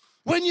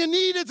 when you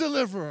need a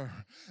deliverer.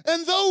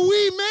 And though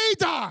we may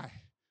die,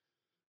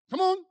 come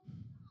on,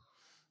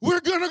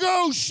 we're going to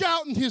go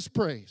shouting his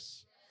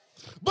praise.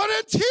 But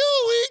until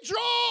we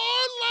draw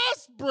our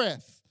last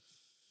breath,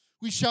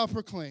 we shall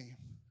proclaim,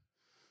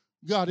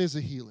 God is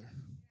a healer.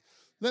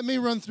 Let me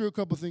run through a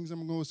couple things. I'm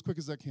going to go as quick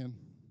as I can.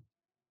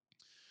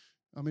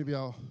 Maybe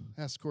I'll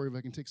ask Corey if I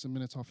can take some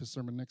minutes off his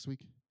sermon next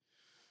week.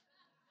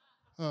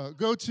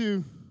 Go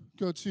to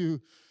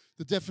the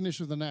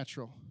definition of the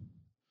natural.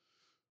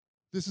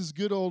 This is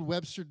good old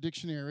Webster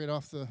Dictionary right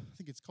off the, I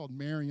think it's called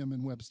Merriam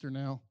and Webster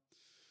now.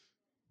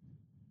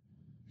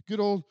 Good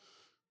old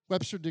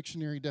Webster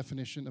Dictionary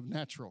definition of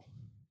natural.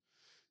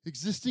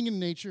 Existing in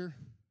nature,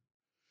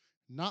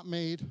 not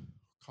made,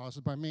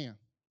 caused by man.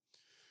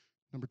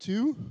 Number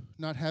 2,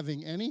 not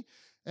having any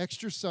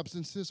extra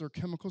substances or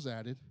chemicals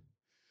added,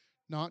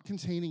 not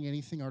containing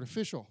anything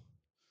artificial.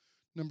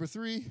 Number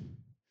 3,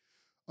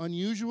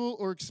 unusual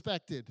or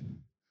expected,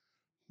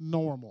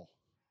 normal.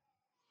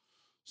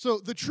 So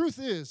the truth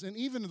is, and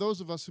even those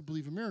of us who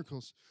believe in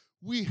miracles,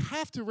 we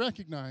have to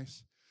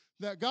recognize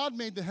that God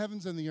made the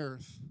heavens and the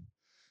earth,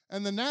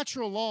 and the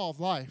natural law of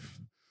life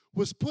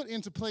was put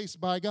into place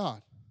by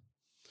God.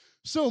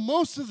 So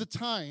most of the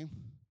time,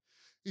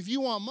 if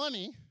you want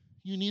money,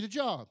 you need a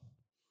job,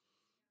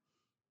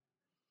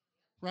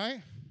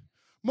 right?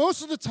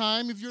 Most of the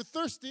time, if you're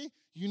thirsty,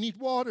 you need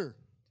water.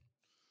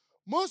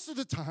 Most of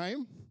the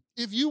time,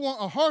 if you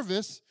want a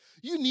harvest,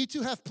 you need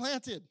to have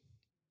planted.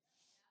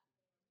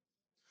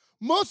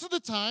 Most of the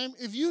time,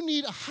 if you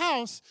need a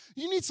house,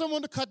 you need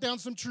someone to cut down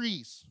some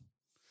trees.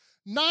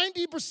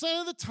 90%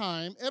 of the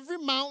time, every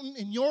mountain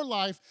in your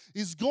life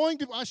is going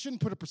to, I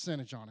shouldn't put a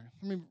percentage on it.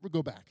 Let me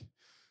go back.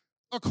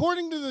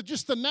 According to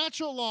just the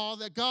natural law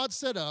that God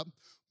set up,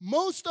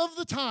 most of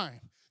the time,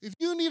 if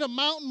you need a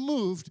mountain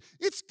moved,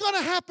 it's going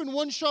to happen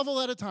one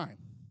shovel at a time.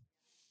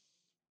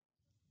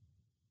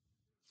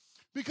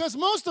 Because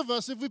most of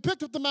us, if we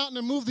picked up the mountain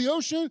and moved the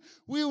ocean,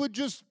 we would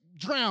just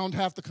drown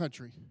half the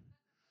country.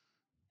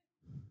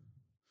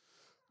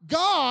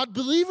 God,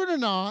 believe it or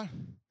not,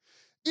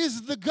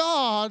 is the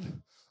God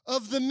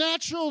of the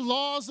natural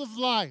laws of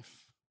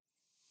life.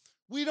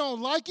 We don't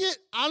like it,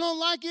 I don't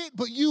like it,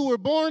 but you were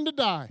born to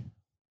die.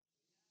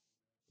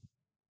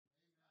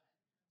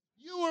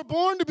 You were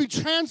born to be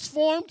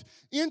transformed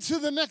into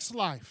the next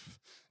life.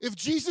 If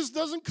Jesus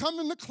doesn't come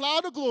in the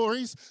cloud of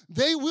glories,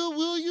 they will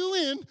wheel you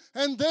in,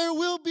 and there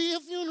will be a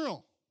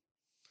funeral.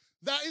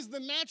 That is the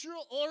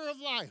natural order of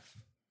life.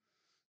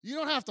 You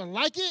don't have to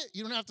like it.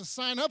 You don't have to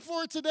sign up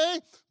for it today,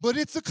 but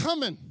it's a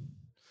coming.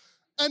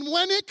 And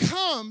when it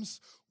comes,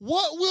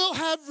 what will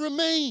have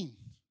remained?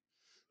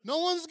 No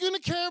one's going to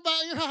care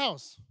about your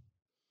house.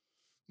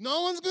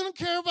 No one's going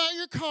to care about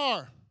your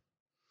car.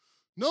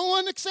 No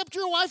one except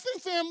your wife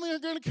and family are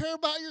going to care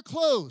about your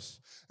clothes.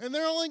 And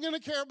they're only going to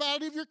care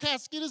about it if your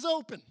casket is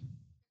open.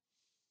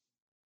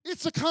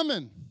 It's a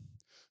coming.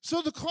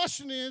 So the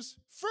question is,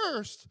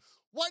 first,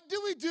 what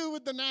do we do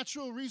with the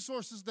natural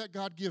resources that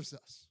God gives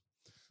us?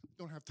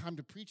 Don't have time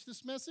to preach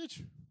this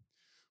message,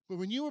 but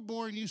when you were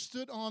born, you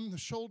stood on the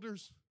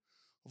shoulders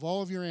of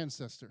all of your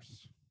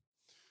ancestors.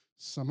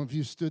 Some of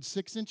you stood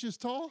 6 inches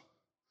tall.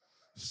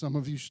 Some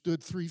of you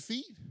stood 3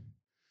 feet.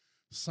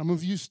 Some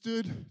of you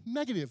stood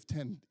negative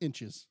 10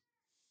 inches.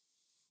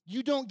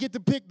 You don't get to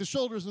pick the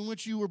shoulders in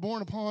which you were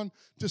born upon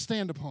to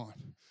stand upon.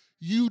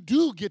 You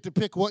do get to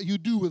pick what you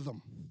do with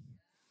them.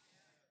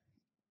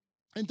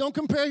 And don't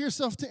compare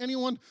yourself to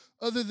anyone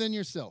other than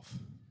yourself.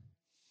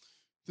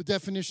 The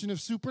definition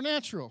of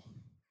supernatural: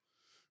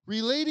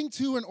 relating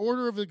to an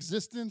order of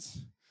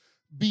existence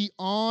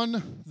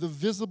beyond the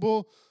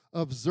visible,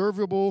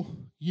 observable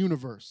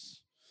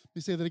universe. Let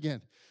me say that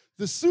again.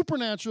 The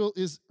supernatural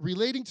is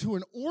relating to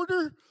an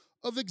order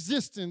of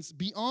existence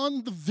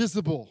beyond the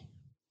visible.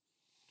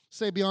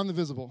 Say beyond the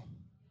visible.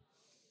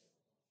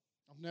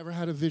 I've never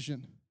had a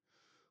vision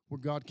where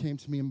God came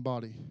to me in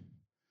body,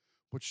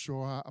 but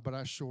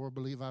I sure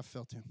believe I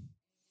felt him.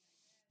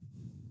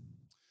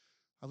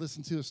 I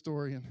listened to a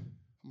story, and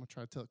I'm going to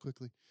try to tell it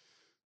quickly.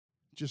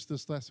 Just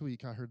this last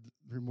week, I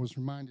was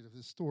reminded of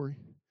this story.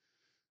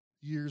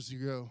 Years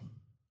ago,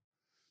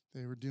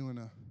 they were doing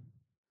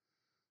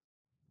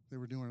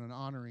an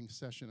honoring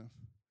session of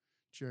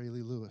Jerry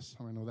Lee Lewis.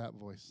 I know that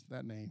voice,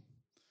 that name.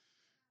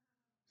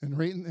 And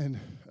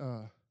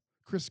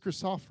Chris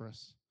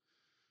Christophorus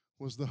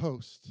was the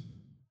host.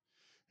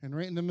 And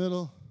right in the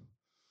middle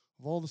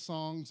of all the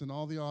songs and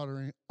all the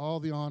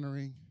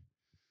honoring,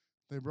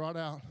 they brought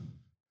out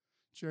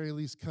Jerry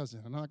Lee's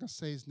cousin. I'm not going to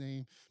say his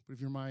name, but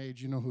if you're my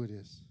age, you know who it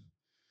is.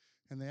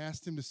 And they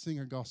asked him to sing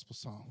a gospel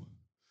song.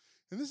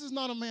 And this is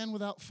not a man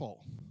without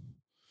fault.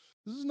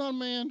 This is not a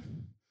man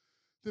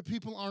that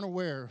people aren't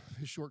aware of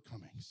his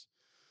shortcomings.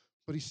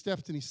 But he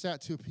stepped and he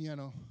sat to a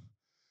piano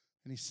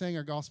and he sang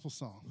a gospel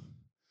song.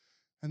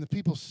 And the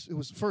people, it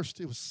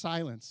was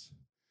silence.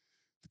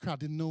 The crowd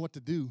didn't know what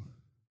to do.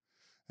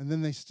 And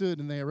then they stood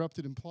and they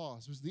erupted in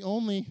applause. It was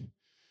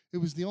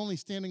the only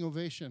standing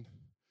ovation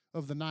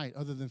of the night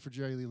other than for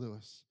Jerry Lee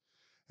Lewis.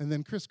 And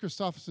then Chris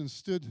Christopherson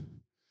stood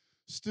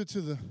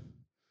to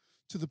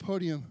the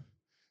podium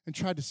and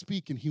tried to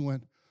speak, and he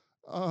went,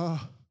 and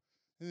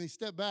he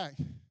stepped back,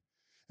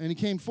 and he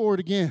came forward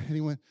again, and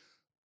he went,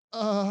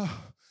 and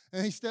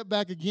he stepped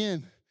back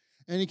again,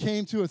 and he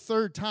came to a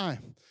third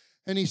time,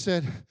 and he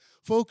said,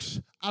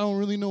 folks, I don't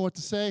really know what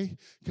to say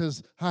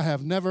because I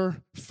have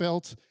never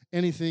felt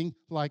anything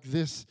like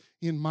this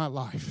in my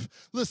life.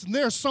 Listen,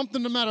 there's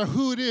something, no matter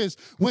who it is,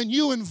 when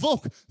you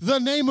invoke the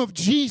name of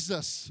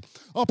Jesus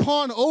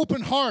upon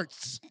open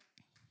hearts.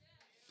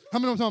 How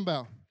many know what I'm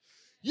talking about?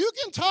 You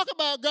can talk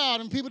about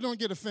God and people don't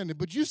get offended,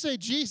 but you say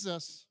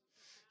Jesus,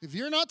 if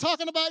you're not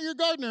talking about your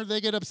gardener,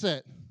 they get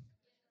upset.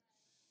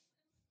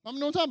 How many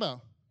know what I'm talking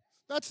about?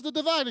 That's the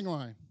dividing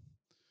line.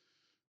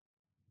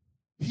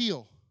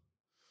 Heal.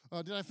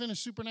 Did I finish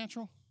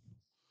supernatural?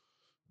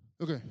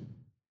 Okay.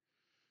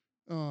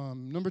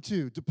 Number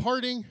 2,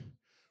 departing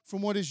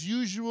from what is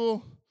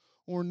usual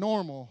or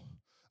normal,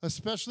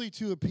 especially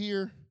to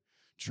appear,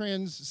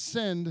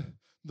 transcend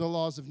the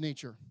laws of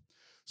nature.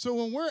 So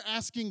when we're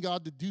asking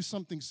God to do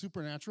something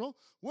supernatural,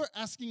 we're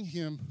asking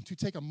him to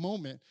take a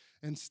moment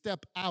and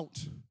step out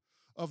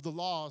of the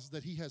laws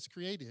that he has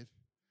created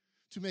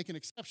to make an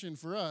exception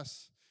for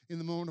us in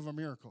the moment of a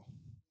miracle.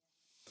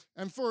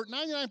 And for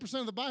 99%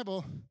 of the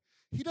Bible,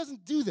 he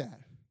doesn't do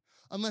that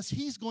unless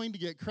he's going to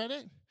get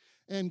credit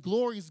and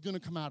glory is going to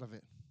come out of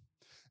it.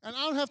 And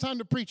I don't have time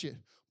to preach it,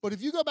 but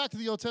if you go back to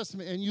the Old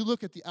Testament and you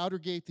look at the outer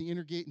gate, the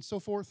inner gate, and so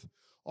forth,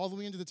 all the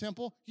way into the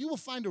temple, you will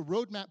find a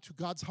roadmap to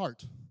God's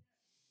heart.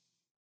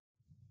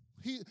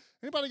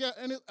 Anybody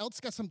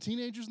else got some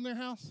teenagers in their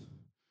house?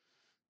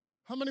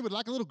 How many would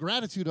like a little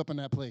gratitude up in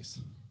that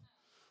place?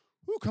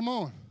 Ooh, come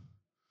on.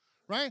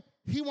 Right?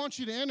 He wants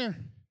you to enter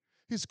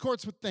his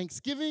courts with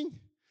thanksgiving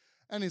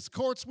and his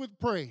courts with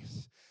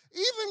praise.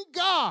 Even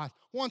God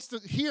wants to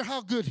hear how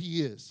good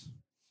he is.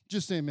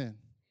 Just amen.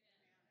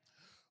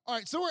 All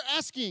right, so we're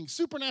asking,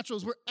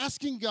 supernaturals, we're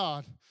asking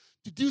God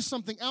to do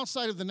something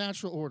outside of the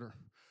natural order.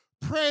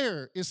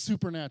 Prayer is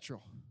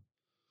supernatural.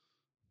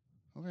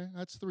 Okay,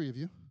 that's 3 of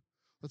you.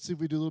 Let's see if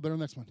we do a little better on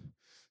the next one.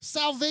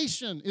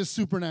 Salvation is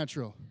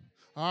supernatural.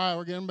 All right,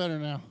 we're getting better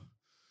now.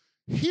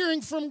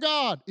 Hearing from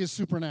God is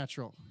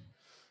supernatural.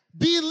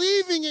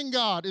 Believing in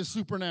God is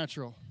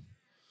supernatural.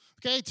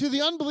 Okay, to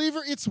the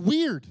unbeliever, it's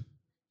weird.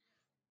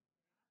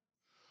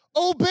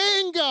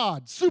 Obeying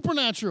God,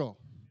 supernatural.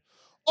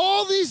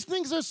 All these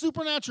things are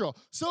supernatural.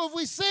 So if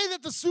we say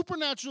that the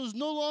supernatural is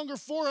no longer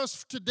for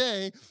us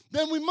today,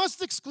 then we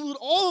must exclude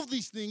all of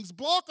these things,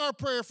 block our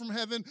prayer from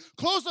heaven,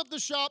 close up the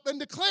shop, and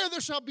declare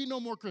there shall be no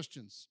more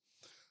Christians.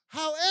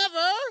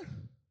 However,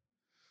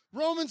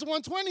 Romans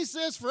 1:20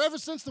 says, for ever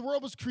since the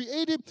world was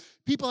created,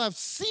 people have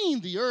seen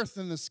the earth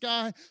and the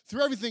sky.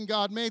 Through everything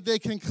God made, they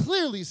can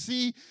clearly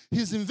see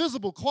his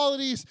invisible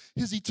qualities,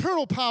 his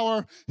eternal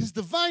power, his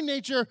divine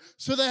nature,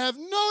 so they have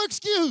no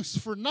excuse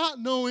for not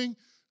knowing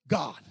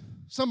God.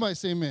 Somebody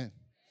say amen.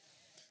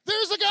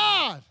 There's a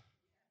God.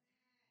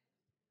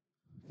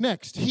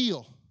 Next,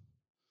 heal.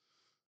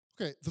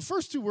 Okay, the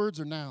first 2 words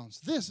are nouns.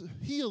 This,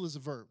 heal, is a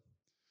verb.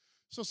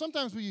 So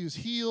sometimes we use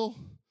heal,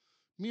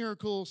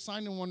 miracle,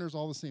 sign and wonders,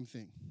 all the same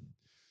thing.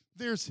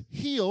 There's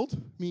healed,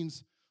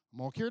 means I'm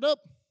all cured up.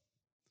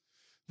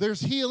 There's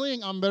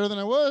healing, I'm better than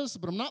I was,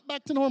 but I'm not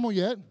back to normal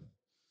yet.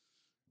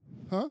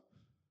 Huh?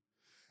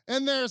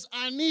 And there's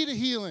I need a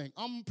healing.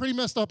 I'm pretty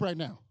messed up right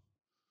now.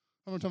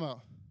 What am I talking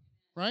about?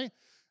 Right?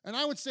 And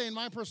I would say in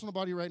my personal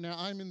body right now,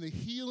 I'm in the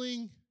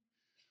healing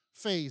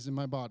phase in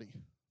my body.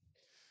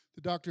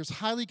 The doctor is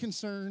highly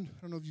concerned.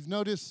 I don't know if you've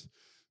noticed,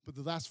 but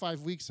the last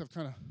 5 weeks I've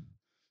kind of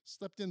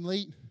slept in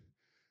late,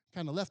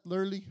 kind of left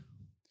early,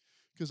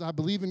 because I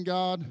believe in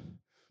God,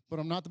 but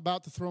I'm not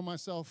about to throw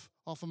myself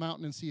off a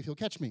mountain and see if he'll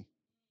catch me.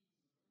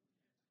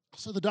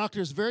 So the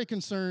doctor is very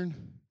concerned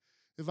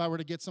if I were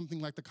to get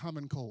something like the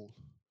common cold,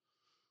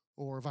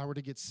 or if I were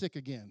to get sick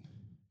again.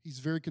 He's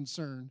very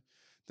concerned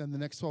that in the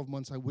next 12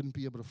 months I wouldn't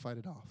be able to fight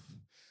it off.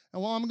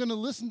 And while I'm going to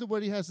listen to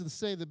what he has to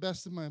say the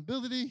best of my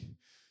ability,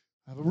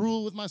 I have a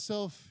rule with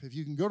myself. If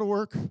you can go to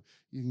work,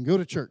 you can go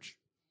to church.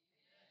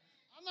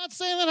 I'm not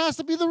saying that has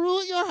to be the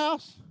rule at your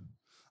house.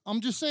 I'm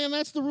just saying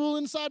that's the rule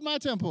inside my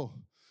temple.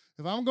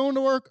 If I'm going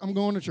to work, I'm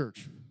going to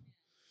church.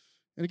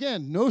 And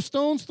again, no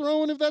stones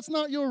thrown if that's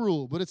not your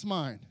rule, but it's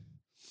mine.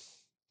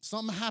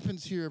 Something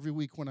happens here every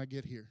week when I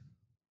get here.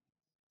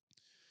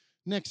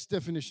 Next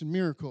definition,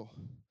 miracle.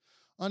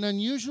 An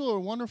unusual or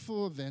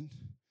wonderful event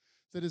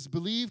that is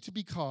believed to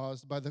be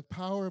caused by the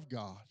power of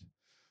God,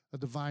 a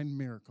divine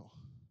miracle.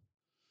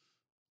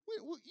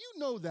 You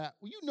know that.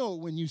 You know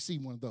it when you see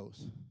one of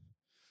those.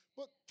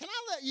 But can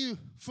I let you,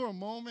 for a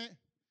moment,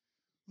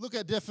 look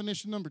at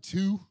definition number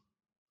 2?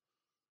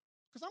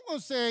 Because I'm going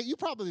to say you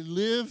probably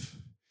live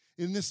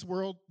in this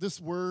world, this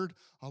word,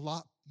 a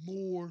lot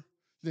more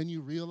than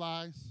you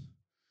realize.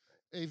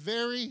 A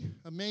very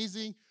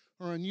amazing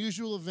or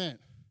unusual event,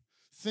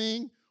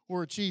 thing,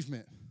 or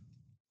achievement.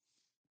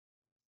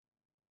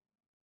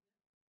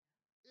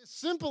 As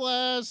simple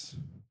as,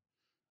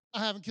 I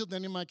haven't killed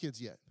any of my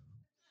kids yet.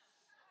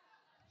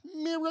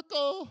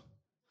 Miracle.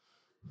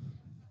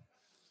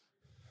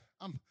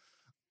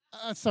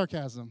 That's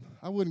sarcasm.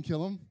 I wouldn't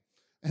kill them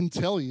and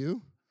tell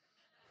you.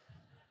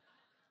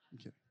 I'm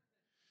kidding.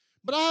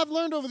 But I have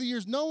learned over the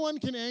years, no one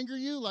can anger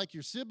you like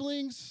your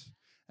siblings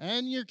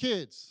and your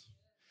kids.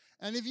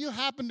 And if you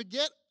happen to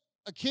get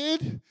a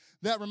kid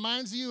that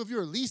reminds you of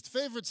your least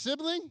favorite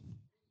sibling,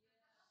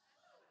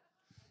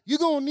 you're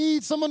going to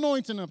need some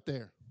anointing up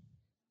there.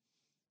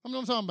 I know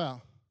what I'm talking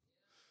about.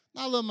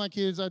 I love my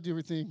kids. I do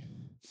everything.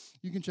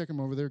 You can check them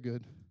over. They're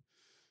good.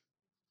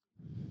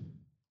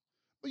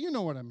 But you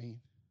know what I mean.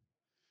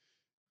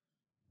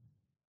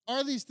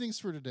 Are these things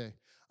for today?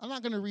 I'm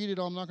not going to read it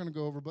all. I'm not going to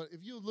go over. But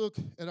if you look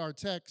at our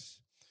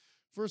text,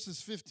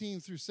 verses 15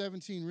 through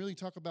 17 really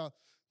talk about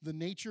the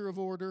nature of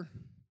order.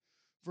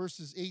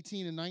 Verses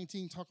 18 and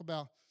 19 talk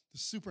about the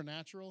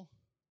supernatural.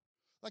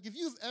 Like if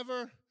you've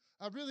ever,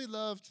 I really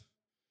loved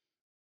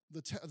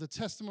the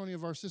testimony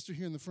of our sister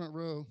here in the front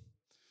row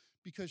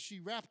because she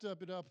wrapped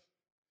it up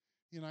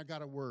in I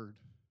got a word.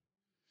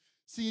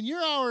 See, in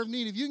your hour of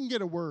need, if you can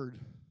get a word,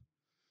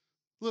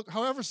 look,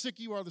 however sick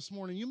you are this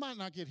morning, you might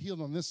not get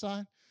healed on this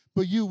side,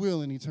 but you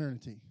will in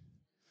eternity.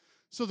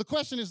 So the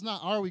question is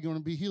not, are we going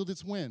to be healed?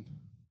 It's when.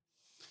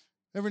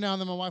 Every now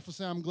and then my wife will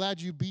say, I'm glad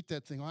you beat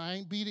that thing. Well, I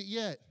ain't beat it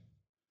yet.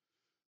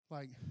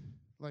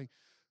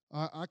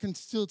 I can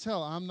still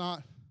tell I'm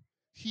not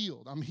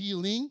healed. I'm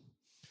healing.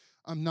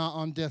 I'm not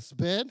on death's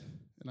bed,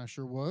 and I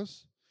sure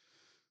was.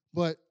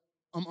 But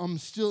I'm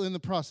still in the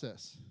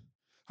process.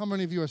 How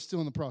many of you are still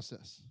in the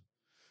process?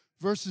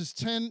 Verses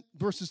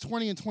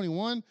 20 and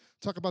 21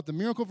 talk about the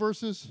miracle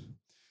verses.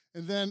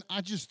 And then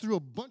I just threw a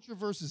bunch of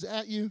verses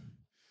at you.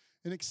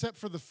 And except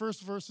for the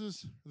first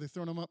verses, are they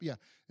throwing them up? Yeah.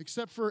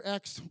 Except for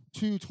Acts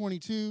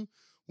 2:22,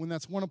 when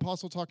that's one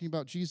apostle talking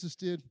about Jesus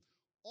did.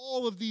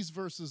 All of these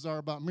verses are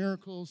about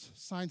miracles,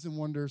 signs, and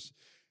wonders.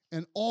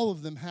 And all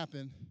of them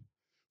happen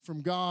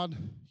from God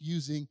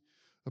using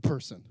a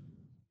person.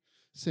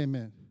 Say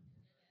amen.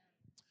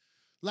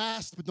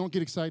 Last, but don't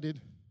get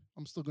excited.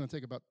 I'm still going to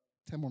take about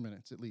 10 more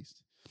minutes at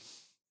least.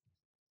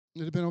 It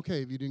would have been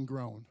okay if you didn't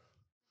groan.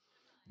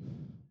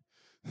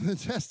 The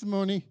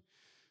testimony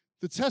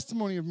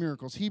of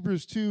miracles.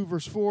 Hebrews 2,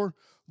 verse 4,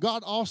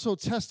 God also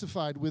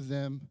testified with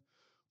them,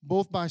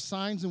 both by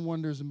signs and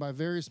wonders and by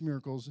various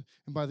miracles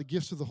and by the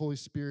gifts of the Holy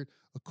Spirit,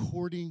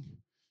 according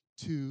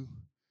to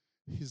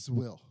his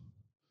will.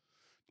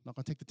 I'm not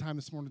going to take the time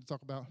this morning to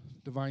talk about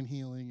divine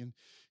healing and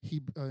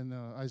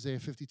Isaiah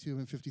 52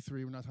 and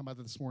 53. We're not talking about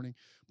that this morning.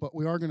 But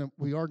we are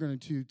going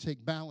to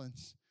take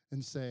balance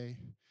and say,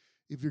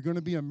 if you're going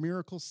to be a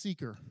miracle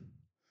seeker,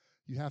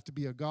 you have to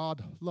be a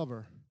God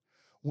lover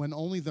when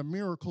only the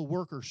miracle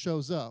worker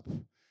shows up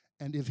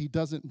and if he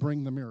doesn't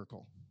bring the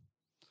miracle.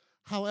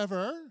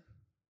 However,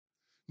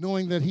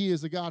 knowing that he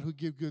is a God who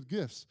gives good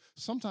gifts,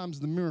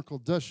 sometimes the miracle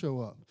does show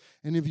up.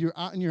 And if you're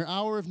out in your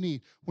hour of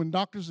need, when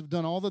doctors have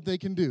done all that they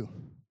can do,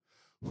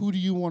 who do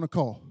you want to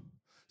call?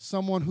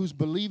 Someone who's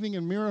believing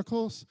in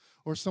miracles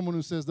or someone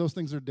who says those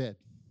things are dead?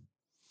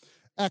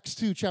 Acts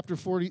 2, chapter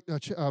 40,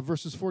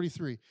 verses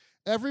 43.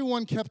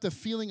 Everyone kept a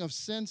feeling of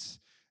sense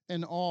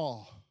and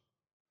awe,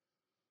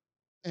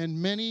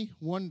 and many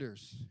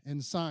wonders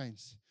and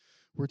signs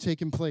were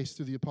taking place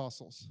through the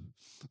apostles.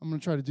 I'm going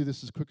to try to do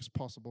this as quick as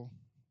possible.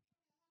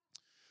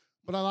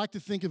 But I like to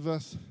think of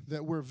us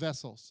that we're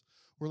vessels.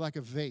 We're like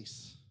a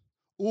vase,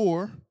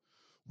 or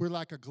we're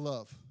like a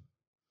glove.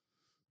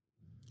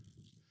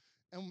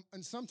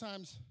 And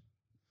sometimes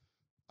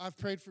I've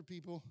prayed for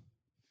people,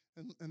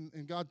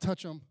 and God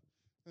touch them,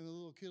 and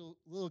the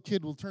little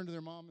kid will turn to their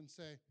mom and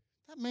say,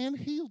 that man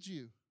healed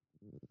you.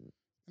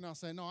 And I'll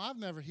say, no, I've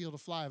never healed a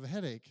fly of a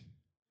headache.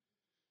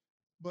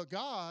 But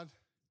God,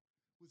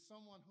 with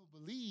someone who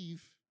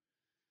believes,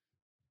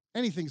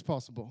 anything's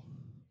possible.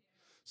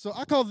 So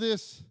I call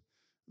this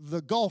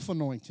the golf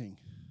anointing,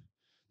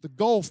 the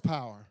golf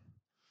power.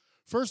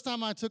 First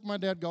time I took my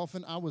dad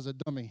golfing, I was a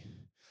dummy.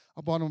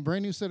 I bought him a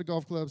brand new set of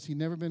golf clubs. He'd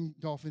never been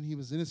golfing. He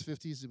was in his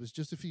 50s. It was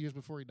just a few years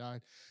before he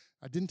died.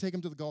 I didn't take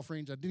him to the golf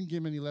range. I didn't give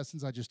him any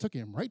lessons. I just took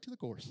him right to the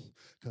course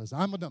because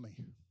I'm a dummy.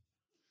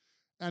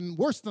 And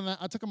worse than that,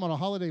 I took him on a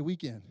holiday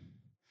weekend,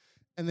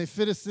 and they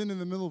fit us in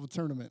the middle of a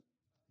tournament.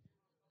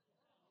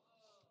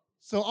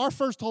 So our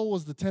first hole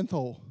was the 10th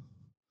hole,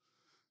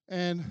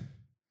 and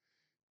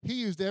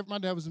my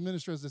dad was a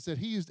minister, as I said,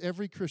 he used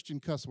every Christian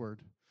cuss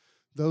word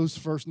those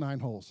first 9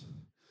 holes.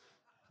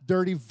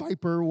 dirty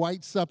viper,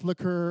 white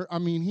sepulcher. I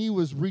mean, he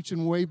was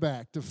reaching way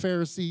back to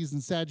Pharisees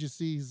and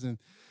Sadducees. And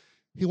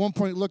he at one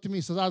point looked at me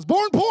and says, I was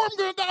born poor, I'm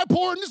going to die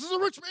poor, and this is a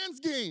rich man's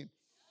game.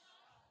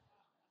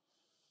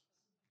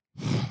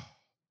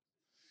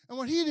 And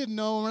what he didn't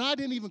know, and I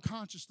didn't even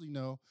consciously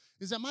know,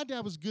 is that my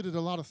dad was good at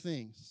a lot of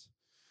things.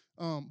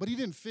 But he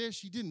didn't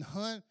fish, he didn't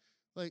hunt.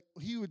 Like,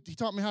 he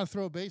taught me how to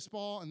throw a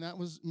baseball, and that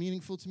was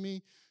meaningful to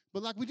me.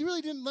 But, like, we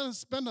really didn't let us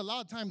spend a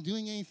lot of time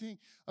doing anything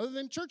other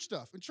than church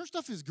stuff. And church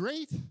stuff is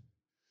great,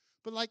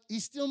 but, like,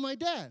 he's still my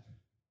dad.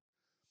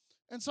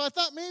 And so I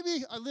thought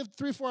maybe I lived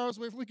 3 or 4 hours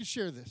away from we could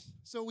share this.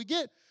 So we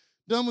get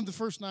done with the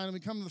first 9, and we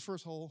come to the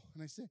first hole,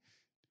 and I say,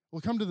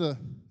 we'll come to the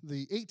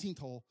 18th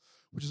hole,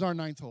 which is our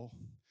 9th hole,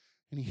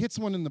 and he hits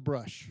one in the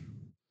brush.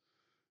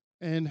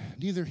 And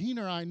neither he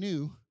nor I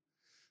knew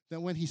that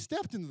when he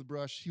stepped into the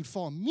brush, he would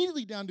fall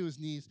immediately down to his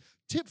knees,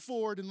 tip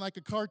forward, and like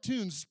a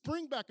cartoon,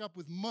 spring back up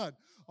with mud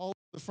all over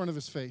the front of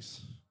his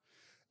face.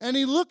 And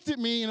he looked at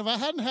me, and if I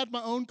hadn't had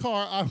my own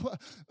car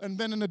and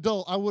been an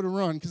adult, I would have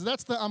run, because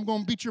that's the I'm going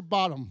to beat your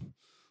bottom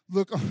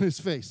look on his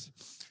face.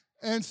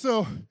 And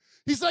so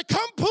he's like,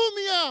 come pull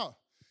me out.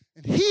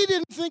 And he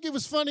didn't think it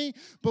was funny,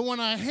 but when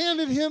I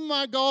handed him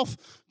my golf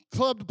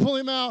club to pull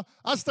him out,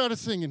 I started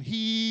singing,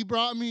 he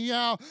brought me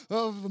out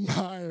of the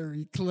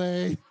miry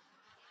clay.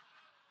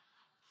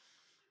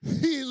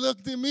 He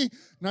looked at me,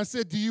 and I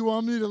said, do you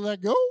want me to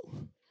let go?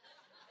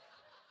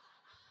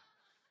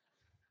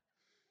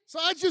 So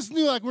I just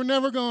knew, like, we're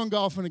never going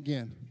golfing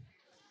again.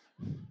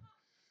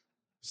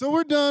 So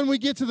we're done. We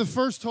get to the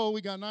first hole.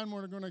 We got 9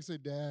 more to go, and I say,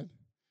 Dad,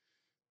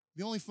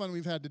 the only fun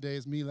we've had today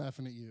is me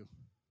laughing at you.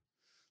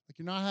 Like,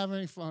 you're not having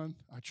any fun.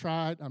 I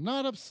tried. I'm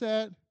not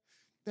upset.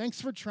 Thanks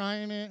for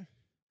trying it.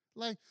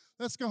 Like,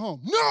 let's go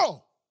home.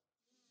 No!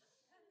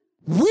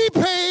 We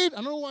paid. I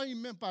don't know what you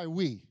meant by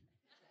we.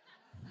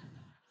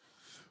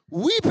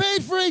 We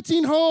paid for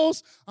 18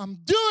 holes. I'm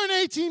doing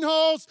 18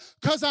 holes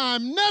because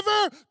I'm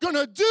never going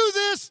to do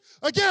this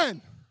again.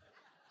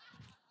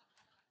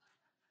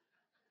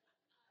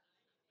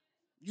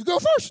 You go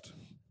first.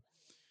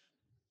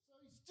 So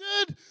he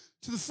stood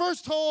to the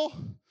first hole,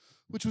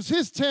 which was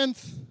his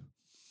 10th. And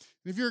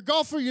if you're a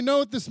golfer, you know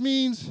what this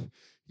means.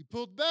 He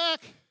pulled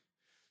back,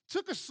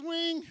 took a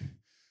swing,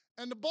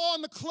 and the ball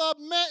and the club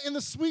met in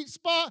the sweet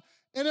spot,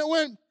 and it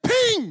went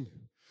ping.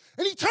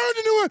 And he turned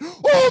and went,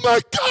 oh,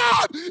 my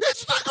God,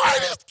 it's the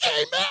greatest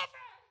game ever.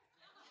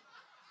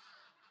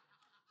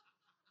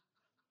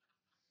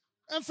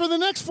 And for the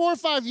next 4 or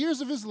 5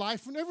 years of his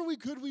life, whenever we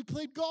could, we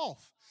played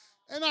golf.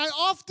 And I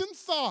often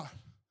thought,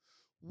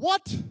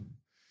 what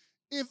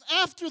if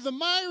after the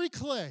miry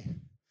clay,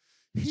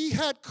 he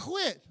had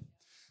quit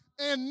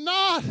and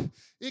not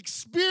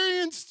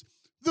experienced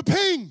the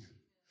ping?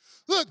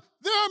 Look,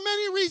 there are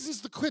many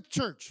reasons to quit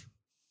church.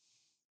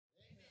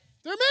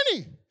 There are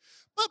many.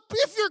 But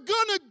if you're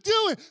going to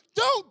do it,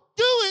 don't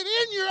do it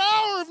in your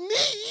hour of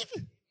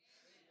need.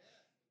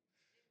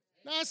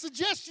 Now, I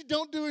suggest you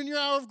don't do it in your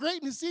hour of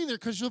greatness either,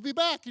 because you'll be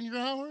back in your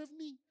hour of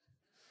need.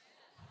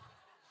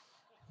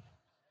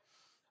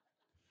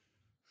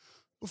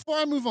 Before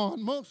I move on,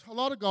 a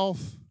lot of golf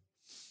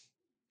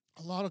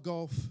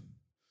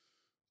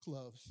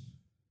clubs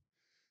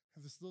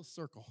have this little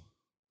circle.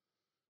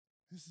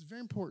 This is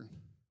very important,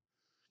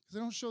 because they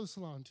don't show this a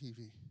lot on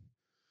TV.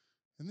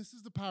 And this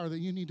is the power that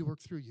you need to work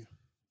through you.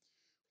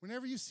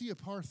 Whenever you see a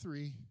par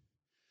 3,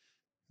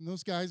 and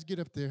those guys get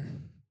up there,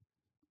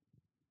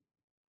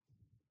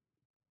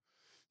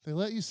 they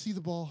let you see the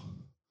ball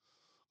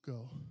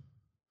go.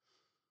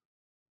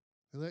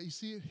 They let you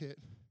see it hit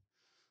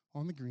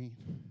on the green.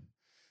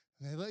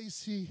 And they let you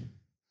see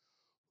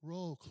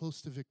roll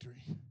close to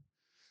victory.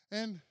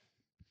 And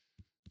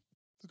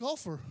the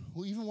golfer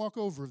will even walk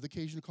over if the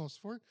occasion calls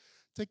for it,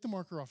 take the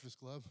marker off his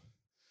glove,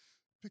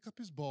 pick up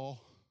his ball,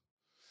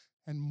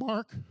 and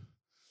mark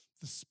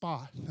the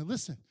spot. Now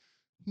listen,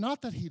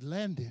 not that he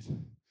landed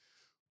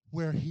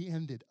where he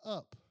ended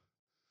up.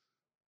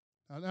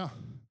 Now,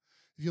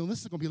 if you don't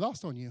listen, it's going to be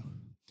lost on you.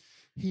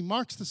 He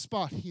marks the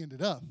spot he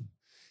ended up.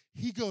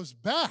 He goes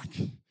back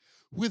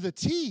with a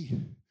tee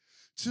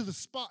to the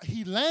spot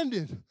he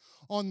landed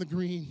on the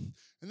green.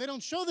 And they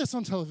don't show this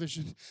on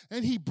television.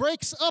 And he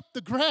breaks up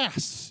the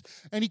grass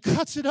and he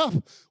cuts it up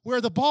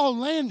where the ball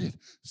landed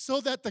so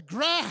that the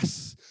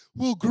grass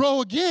will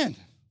grow again.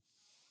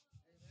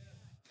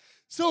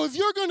 So if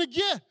you're going to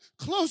get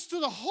close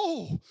to the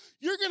hole,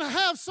 you're going to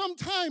have some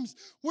times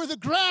where the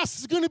grass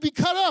is going to be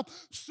cut up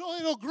so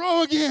it'll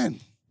grow again.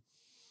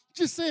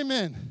 Just say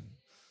amen.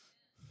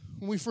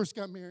 When we first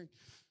got married,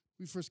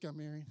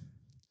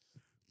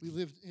 we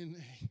lived in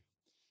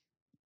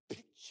a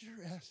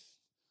picturesque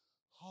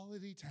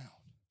holiday town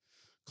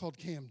called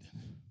Camden.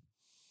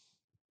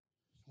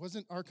 It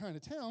wasn't our kind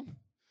of town.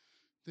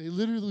 We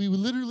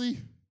literally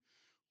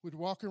would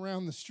walk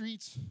around the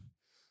streets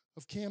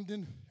of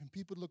Camden, and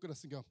people would look at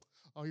us and go,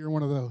 oh, you're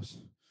one of those.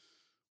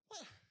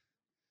 What?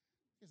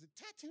 Is it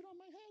tattooed on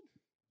my head?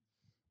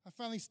 I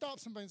finally stopped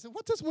somebody and said,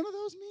 what does one of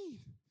those mean?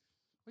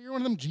 Well, you're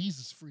one of them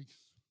Jesus freaks.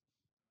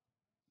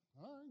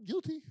 All right,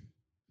 guilty.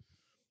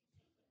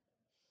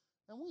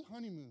 and we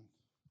honeymooned.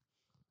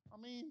 I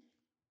mean,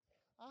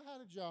 I had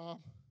a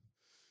job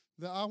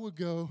that I would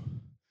go,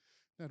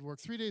 and I'd work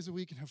 3 days a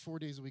week and have 4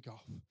 days a week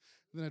off.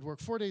 Then I'd work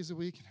 4 days a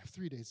week and have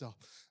 3 days off.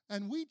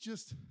 And we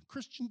just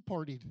Christian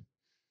partied.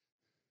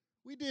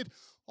 We did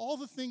all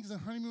the things that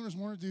honeymooners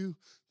want to do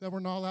that we're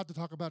not allowed to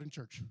talk about in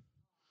church.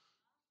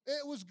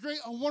 It was great,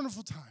 a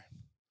wonderful time.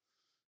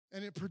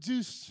 And it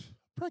produced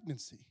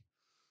pregnancy.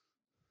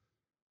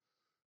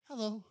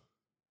 Hello.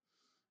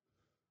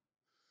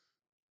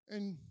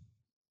 And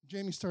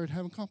Jamie started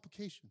having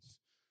complications.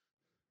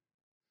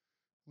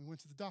 We went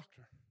to the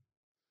doctor.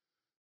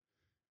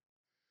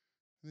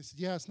 And they said,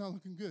 yeah, it's not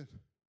looking good.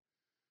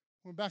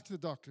 Went back to the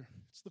doctor.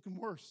 It's looking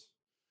worse.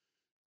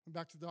 Went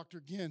back to the doctor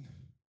again.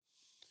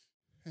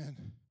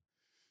 And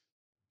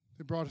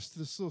they brought us to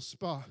this little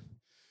spa.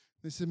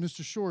 They said,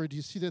 Mr. Shorey, do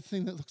you see that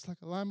thing that looks like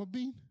a lima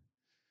bean?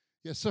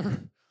 Yes,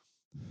 sir.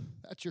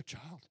 That's your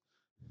child.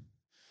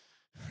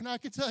 And I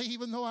could tell you,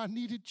 even though I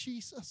needed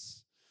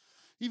Jesus,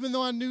 even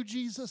though I knew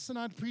Jesus and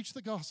I'd preach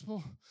the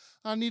gospel,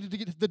 I needed to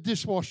get the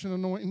dishwashing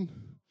anointing.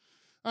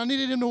 I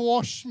needed him to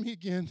wash me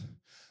again.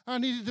 I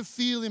needed to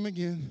feel him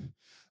again.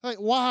 Like,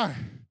 why?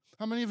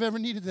 How many have ever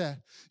needed that?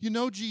 You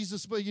know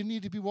Jesus, but you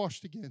need to be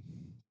washed again.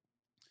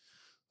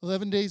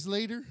 11 days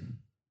later,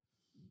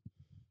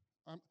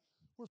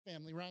 we're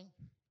family, right?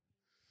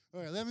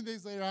 All right, 11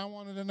 days later, I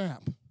wanted a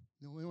nap.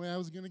 The only way I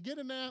was going to get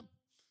a nap,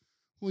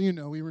 well, you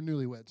know, we were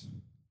newlyweds.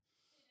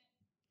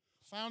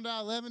 Found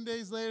out 11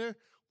 days later,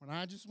 when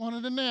I just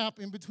wanted a nap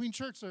in between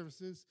church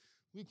services,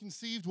 we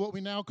conceived what we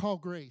now call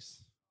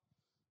grace.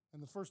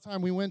 And the first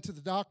time we went to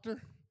the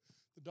doctor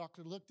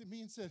looked at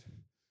me and said,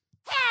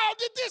 how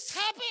did this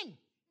happen?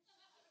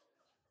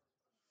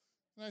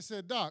 And I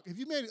said, Doc, if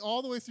you made it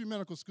all the way through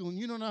medical school and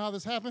you don't know how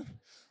this happened,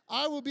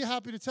 I will be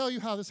happy to tell you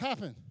how this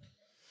happened.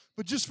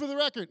 But just for the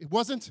record, it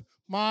wasn't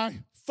my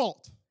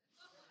fault.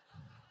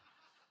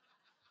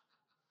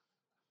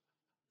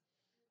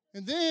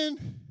 And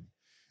then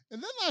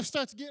life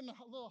starts getting a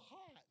little hot.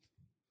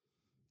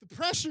 The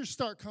pressures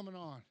start coming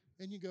on.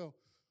 And you go,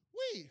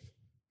 wait,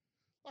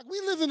 like we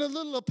live in a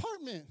little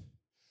apartment.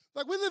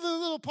 Like we live in a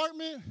little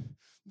apartment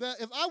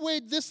that if I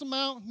weighed this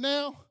amount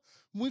now,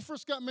 when we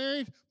first got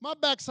married, my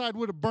backside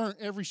would have burnt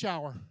every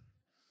shower.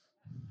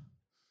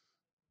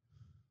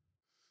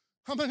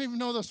 How many of you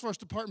know those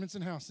first apartments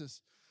and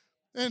houses?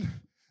 And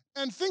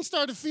things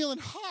started feeling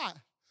hot.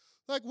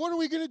 Like, what are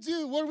we going to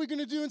do? What are we going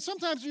to do? And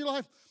sometimes in your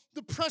life,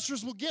 the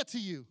pressures will get to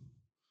you.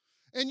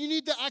 And you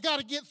need to, I got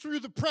to get through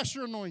the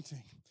pressure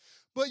anointing.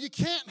 But you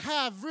can't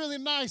have really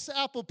nice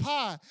apple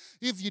pie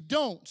if you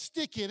don't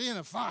stick it in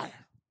a fire.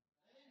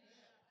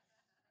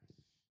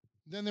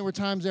 Then there were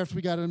times after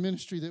we got in a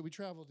ministry that we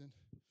traveled in.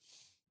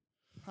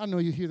 I know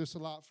you hear this a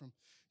lot from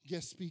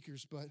guest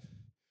speakers, but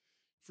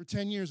for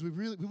 10 years we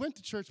went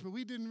to church, but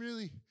we didn't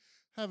really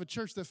have a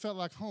church that felt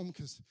like home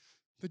because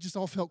they just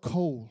all felt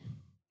cold.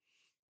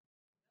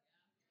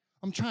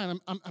 I'm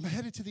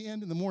headed to the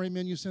end, and the more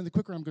amen you send, the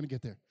quicker I'm going to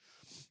get there.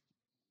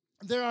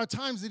 There are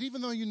times that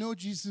even though you know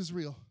Jesus is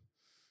real,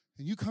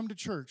 and you come to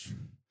church,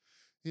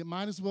 it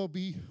might as well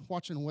be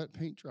watching wet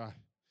paint dry.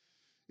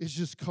 It's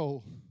just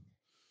cold.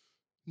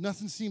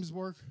 Nothing seems to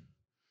work.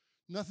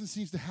 Nothing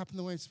seems to happen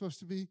the way it's supposed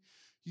to be.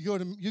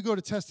 You go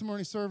to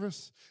testimony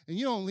service, and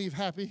you don't leave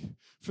happy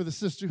for the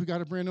sister who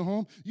got a brand new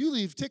home. You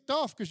leave ticked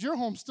off because your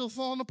home's still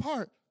falling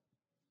apart.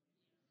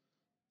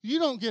 You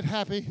don't get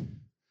happy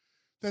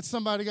that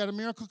somebody got a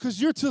miracle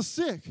because you're still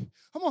sick.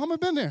 How many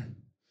been there?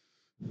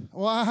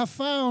 Well, I have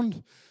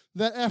found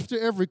that after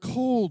every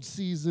cold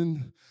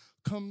season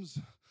comes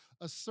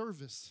a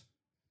service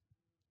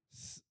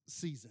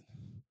season.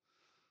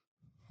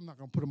 I'm not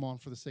going to put them on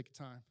for the sake of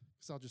time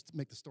because I'll just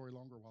make the story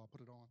longer while I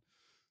put it on.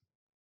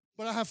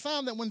 But I have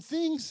found that when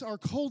things are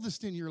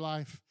coldest in your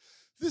life,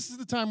 this is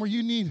the time where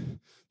you need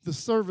the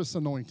service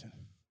anointing.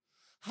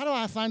 How do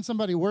I find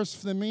somebody worse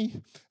than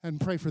me and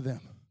pray for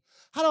them?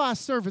 How do I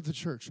serve at the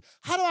church?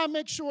 How do I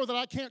make sure that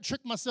I can't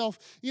trick myself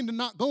into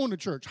not going to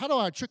church? How do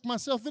I trick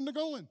myself into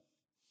going?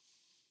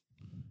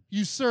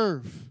 You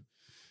serve.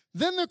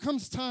 Then there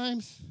comes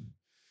times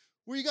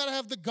where you got to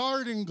have the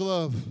garden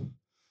glove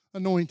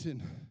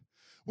anointing,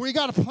 where you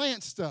got to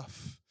plant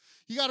stuff.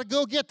 You got to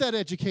go get that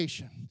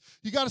education.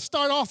 You got to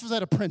start off as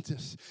that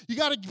apprentice. You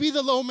got to be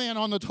the low man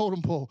on the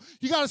totem pole.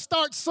 You got to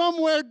start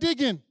somewhere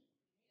digging.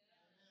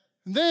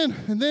 And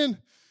then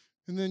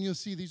you'll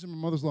see these are my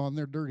mother's lawn, and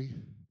they're dirty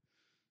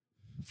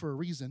for a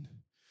reason,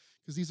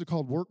 because these are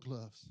called work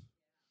gloves.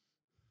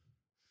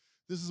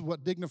 This is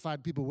what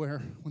dignified people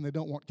wear when they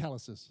don't want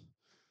calluses.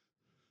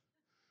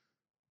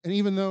 And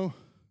even though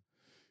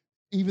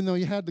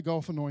you had the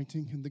golf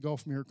anointing and the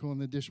golf miracle and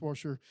the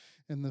dishwasher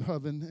and the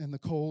oven and the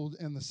cold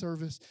and the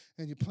service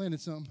and you planted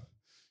something,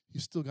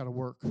 you still got to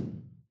work.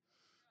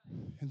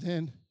 And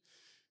then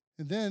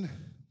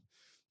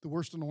the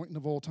worst anointing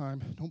of all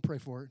time, don't pray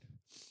for it,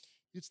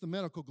 it's the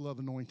medical glove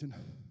anointing.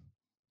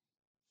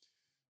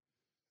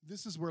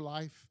 This is where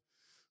life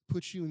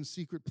puts you in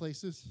secret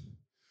places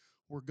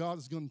where God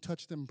is going to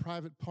touch them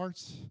private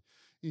parts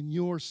in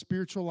your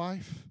spiritual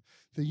life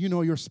that you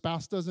know your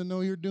spouse doesn't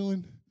know you're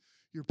doing,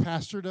 your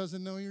pastor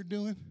doesn't know you're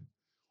doing.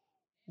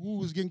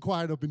 Ooh, it's getting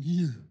quiet up in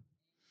here.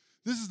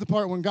 This is the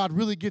part when God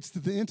really gets to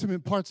the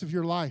intimate parts of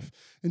your life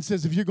and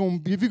says, if you're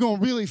going to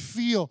really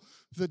feel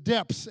the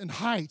depths and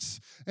heights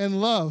and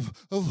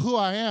love of who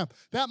I am,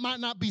 that might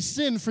not be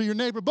sin for your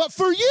neighbor, but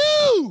for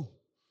you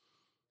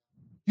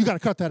got to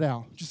cut that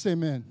out. Just say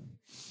amen.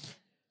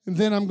 And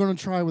then I'm going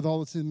to try with all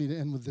that's in me to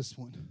end with this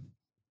one.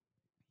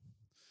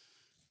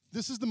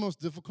 This is the most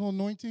difficult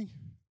anointing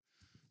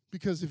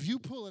because if you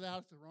pull it out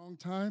at the wrong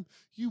time,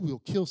 you will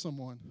kill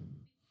someone.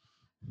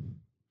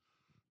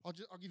 I'll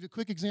give you a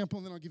quick example,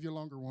 and then I'll give you a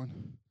longer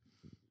one.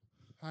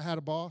 I had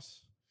a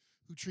boss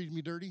who treated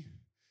me dirty,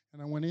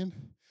 and I went in,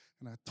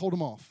 and I told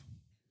him off.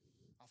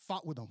 I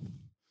fought with them,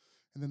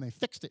 and then they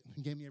fixed it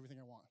and gave me everything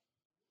I want.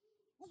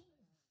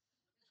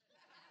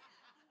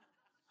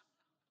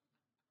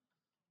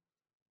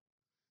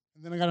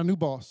 And then I got a new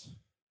boss,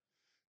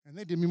 and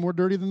they did me more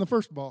dirty than the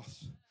first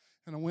boss.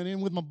 And I went in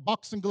with my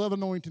boxing glove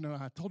anointing, and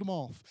I told them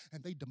off,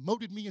 and they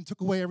demoted me and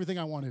took away everything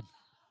I wanted.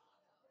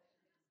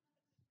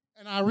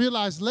 And I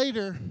realized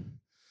later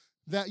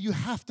that you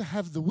have to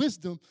have the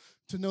wisdom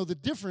to know the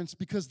difference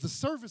because the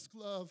service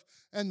glove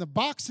and the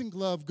boxing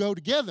glove go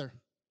together.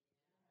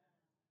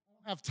 I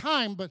don't have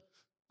time, but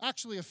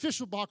actually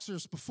official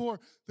boxers, before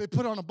they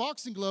put on a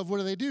boxing glove,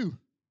 what do?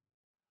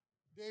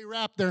 They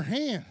wrap their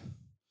hand.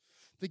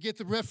 They get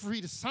the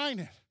referee to sign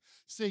it.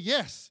 Say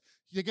yes.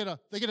 They get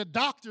a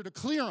doctor to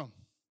clear them.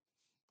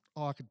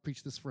 Oh, I could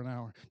preach this for an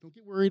hour. Don't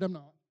get worried, I'm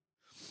not.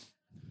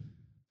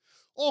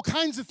 All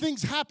kinds of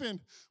things happen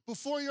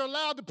before you're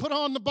allowed to put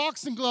on the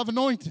boxing glove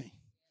anointing.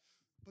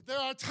 But there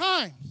are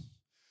times,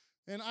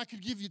 and I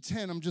could give you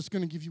 10, I'm just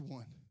going to give you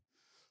one.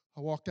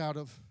 I walked out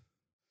of,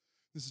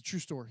 this is a true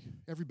story,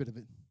 every bit of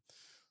it.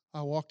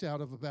 I walked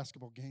out of a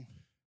basketball game,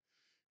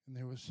 and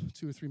there was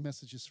 2 or 3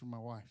 messages from my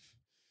wife.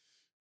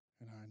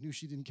 And I knew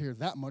she didn't care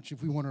that much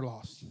if we won or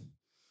lost.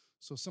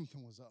 So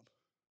something was up.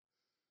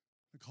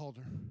 I called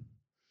her.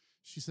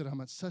 She said,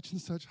 I'm at such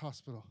and such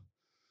hospital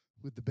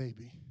with the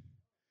baby.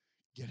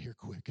 Get here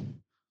quick.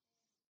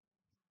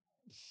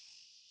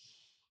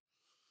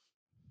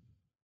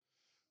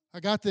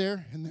 I got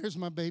there, and there's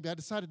my baby. I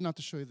decided not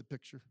to show you the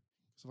picture,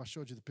 because if I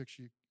showed you the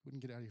picture, you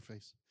wouldn't get it out of your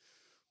face.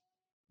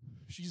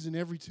 She's in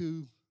every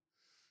tube.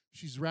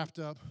 She's wrapped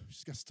up.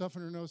 She's got stuff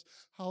in her nose.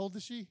 How old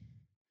is she?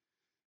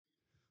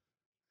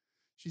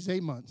 She's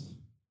 8 months.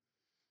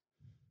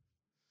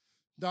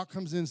 Doc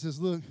comes in and says,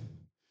 look,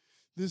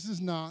 this is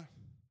not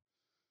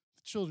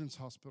the children's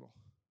hospital.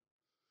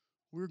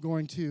 We're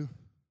going to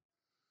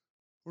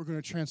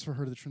transfer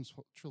her to the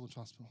children's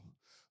hospital.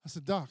 I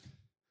said, Doc,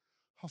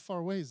 how far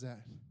away is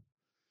that?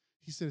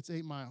 He said, it's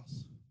 8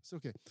 miles. I said,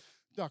 okay,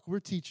 Doc, we're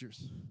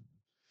teachers.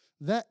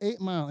 That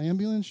 8-mile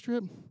ambulance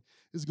trip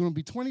is going to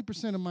be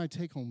 20% of my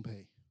take-home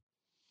pay.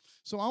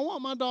 So I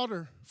want my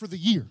daughter for the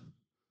year.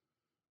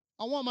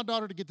 I want my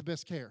daughter to get the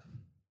best care.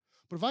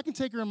 But if I can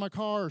take her in my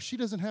car or she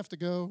doesn't have to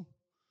go,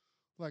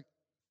 like,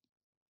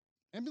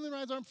 ambulance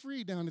rides aren't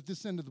free down at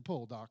this end of the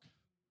pole, Doc.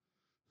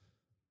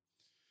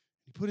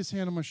 He put his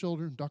hand on my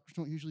shoulder. Doctors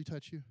don't usually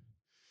touch you.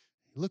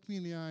 He looked me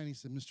in the eye and he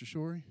said, Mr.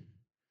 Shorey,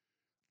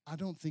 I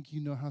don't think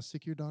you know how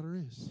sick your daughter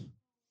is.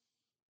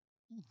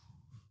 Ooh.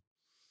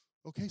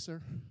 Okay,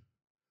 sir.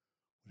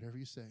 Whatever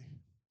you say.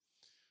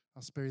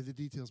 I'll spare you the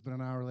details, but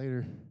an hour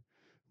later,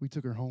 we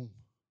took her home.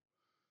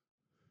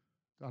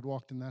 God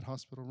walked in that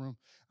hospital room.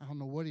 I don't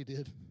know what he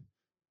did,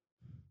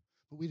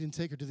 but we didn't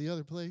take her to the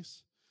other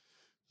place.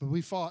 But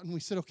we fought, and we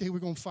said, okay, we're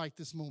going to fight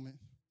this moment.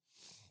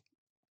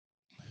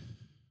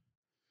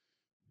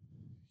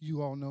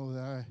 You all know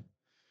that I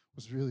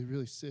was really,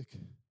 really sick.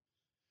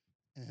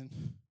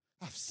 And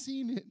I've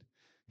seen it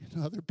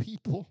in other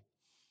people,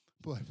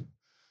 but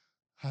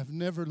I've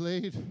never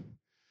laid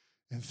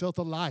and felt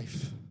a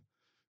life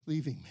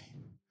leaving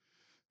me.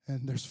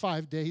 And there's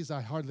 5 days I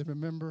hardly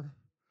remember.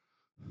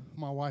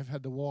 My wife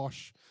had to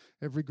wash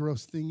every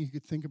gross thing you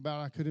could think about.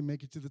 I couldn't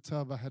make it to the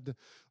tub. I had to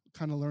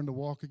kind of learn to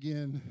walk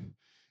again.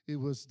 It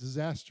was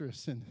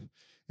disastrous. And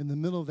in the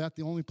middle of that,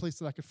 the only place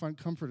that I could find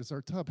comfort is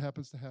our tub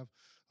happens to have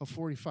a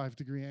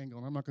 45-degree angle.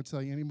 And I'm not going to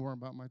tell you any more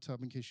about my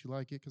tub in case you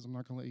like it, because I'm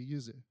not going to let you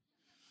use it.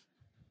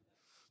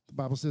 The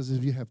Bible says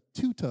if you have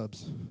 2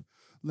 tubs,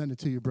 lend it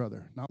to your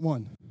brother, not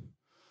one.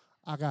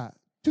 I got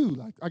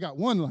 2. I got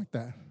 1 like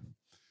that.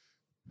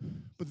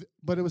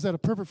 But it was at a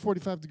perfect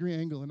 45-degree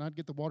angle, and I'd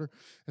get the water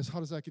as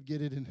hot as I could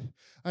get it, and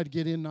I'd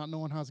get in not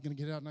knowing how I was going to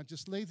get it out, and I'd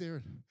just lay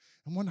there.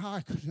 And one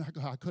night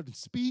I couldn't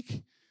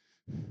speak.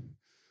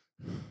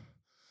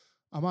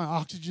 My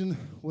oxygen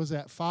was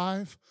at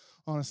 5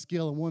 on a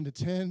scale of 1 to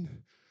 10.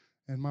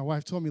 And my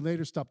wife told me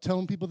later, stop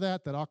telling people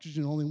that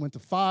oxygen only went to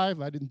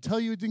 5. I didn't tell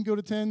you it didn't go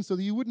to 10 so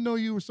that you wouldn't know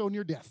you were so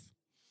near death.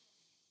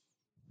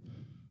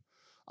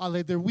 I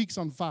laid there weeks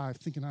on 5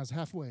 thinking I was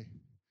halfway.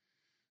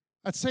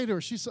 I'd say to her,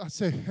 I'd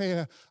say,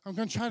 hey, I'm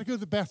going to try to go to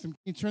the bathroom. Can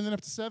you turn that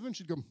up to 7?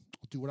 She'd go,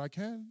 I'll do what I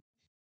can.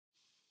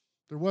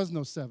 There was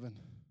no 7.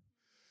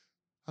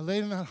 I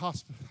laid in that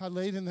hospital. I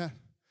laid in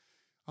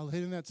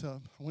that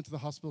tub. I went to the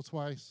hospital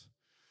twice.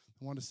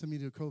 They wanted to send me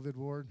to a COVID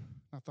ward.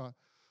 I thought,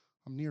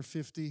 I'm near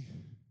 50.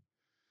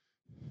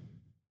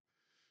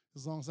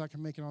 As long as I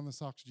can make it on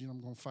this oxygen,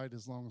 I'm going to fight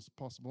as long as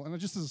possible. And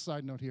just as a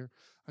side note here,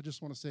 I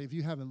just want to say, if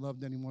you haven't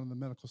loved anyone in the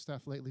medical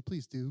staff lately,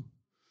 please do.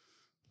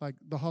 Like,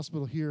 the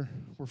hospital here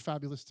were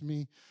fabulous to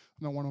me.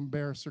 I don't want to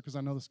embarrass her because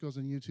I know this goes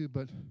on YouTube,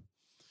 but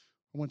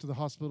I went to the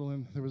hospital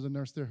and there was a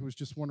nurse there who was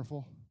just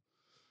wonderful.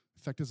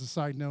 In fact, as a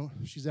side note,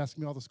 she's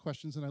asking me all those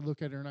questions, and I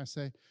look at her and I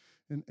say,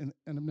 and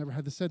I've never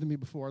had this said to me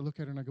before, I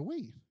look at her and I go,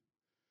 wait,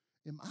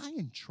 am I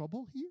in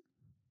trouble here?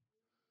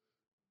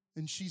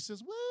 And she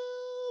says, well,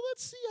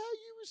 let's see how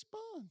you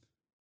respond.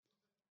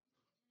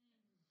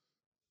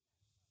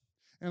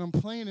 And I'm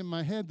playing in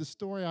my head the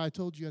story I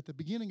told you at the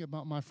beginning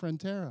about my friend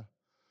Tara.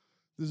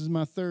 This is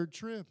my third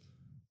trip.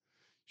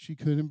 She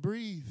couldn't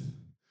breathe.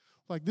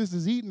 Like, this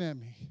is eating at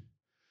me.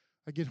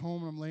 I get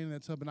home and I'm laying in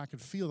that tub and I can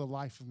feel the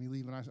life of me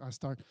leaving. I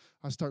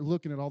start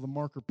looking at all the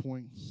marker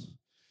points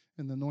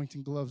and the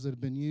anointing gloves that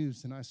have been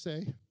used, and I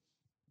say,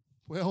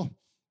 well,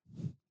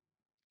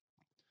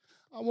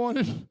 I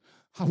wanted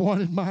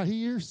my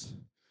years,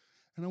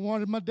 and I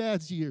wanted my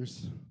dad's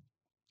years.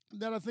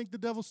 That I think the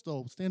devil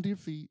stole. Stand to your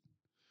feet.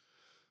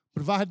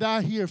 But if I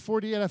die here at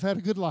 48, I've had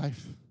a good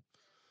life.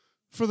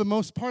 For the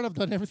most part, I've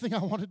done everything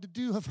I wanted to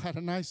do. I've had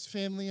a nice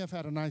family. I've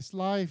had a nice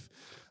life.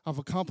 I've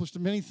accomplished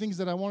many things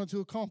that I wanted to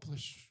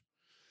accomplish.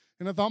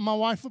 And I thought my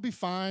wife would be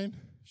fine.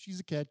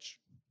 She's a catch.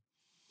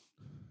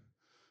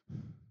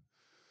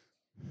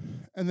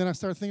 And then I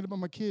started thinking about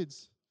my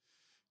kids.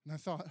 And I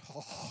thought,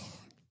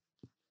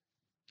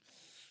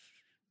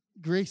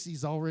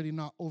 Gracie's already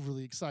not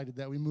overly excited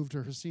that we moved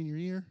her senior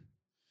year.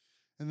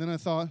 And then I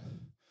thought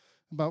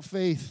about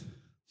Faith.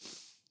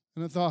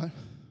 And I thought,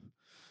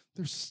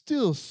 there's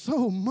still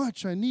so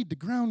much I need to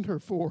ground her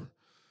for.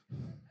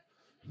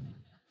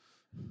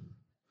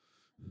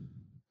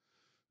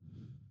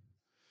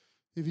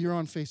 If you're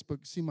on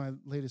Facebook, see my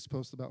latest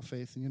post about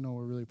Faith, and you know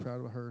we're really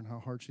proud of her and how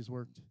hard she's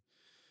worked.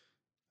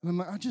 And I'm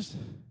like, I just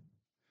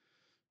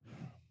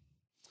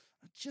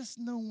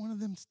know one of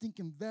them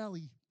stinking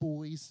Valley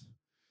boys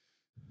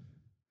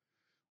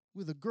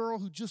with a girl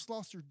who just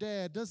lost her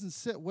dad doesn't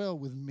sit well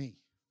with me.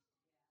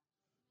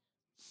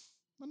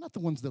 I'm not the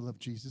ones that love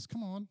Jesus.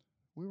 Come on.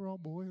 We were all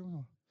boys.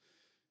 And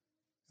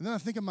then I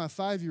think of my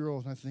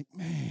 5-year-old, and I think,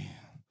 man,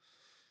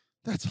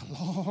 that's a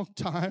long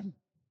time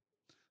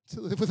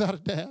to live without a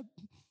dad.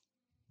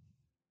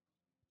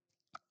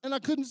 And I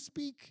couldn't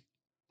speak.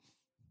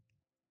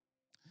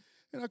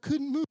 And I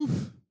couldn't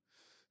move.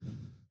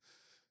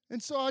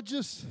 And so I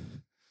just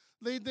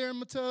laid there in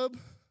my tub,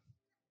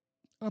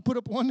 and I put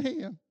up one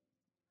hand.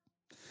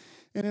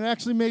 And it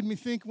actually made me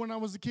think when I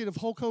was a kid of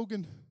Hulk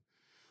Hogan,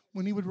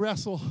 when he would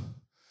wrestle,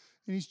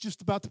 and he's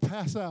just about to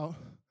pass out.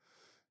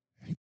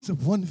 He puts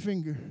up one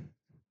finger.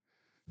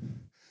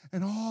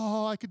 And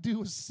all I could do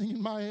was sing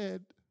in my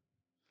head,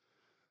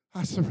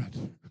 I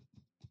surrender.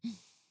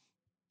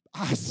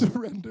 I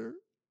surrender.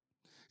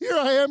 Here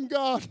I am,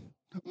 God.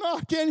 No,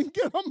 I can't even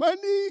get on my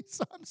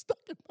knees. I'm stuck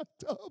in my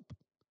tub.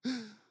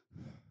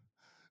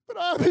 But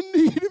I'm in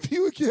need of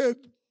you again.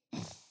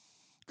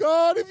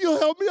 God, if you'll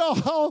help me,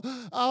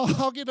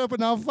 I'll get up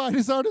and I'll fight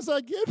as hard as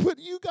I can. But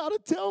you got to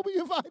tell me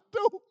if I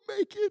don't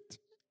make it,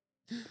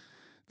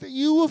 that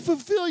you will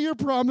fulfill your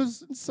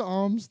promise in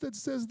Psalms that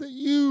says that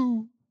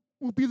you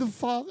will be the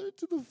father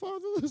to the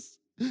fatherless.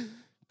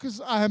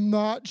 Because I'm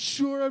not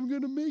sure I'm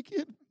going to make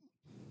it.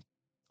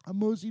 I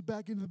moseyed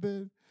back into the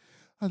bed.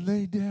 I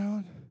lay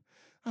down.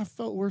 I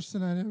felt worse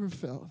than I'd ever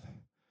felt.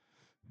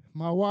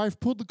 My wife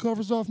pulled the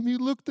covers off me,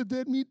 looked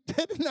at me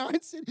dead in the eye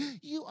and said,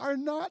 you are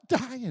not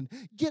dying.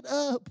 Get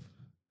up.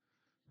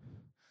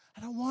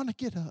 I don't want to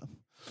get up.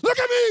 Look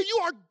at me. You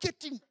are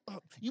getting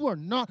up. You are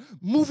not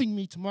moving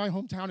me to my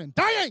hometown and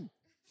dying.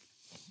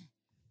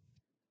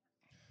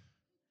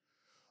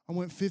 I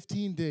went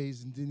 15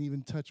 days and didn't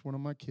even touch one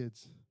of my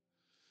kids.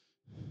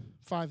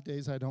 5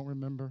 days I don't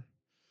remember.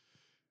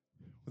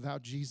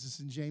 Without Jesus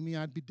and Jamie,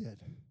 I'd be dead.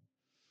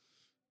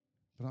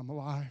 But I'm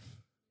alive.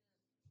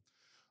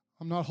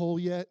 I'm not whole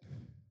yet.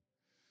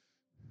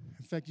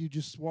 In fact, you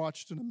just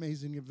watched an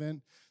amazing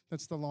event.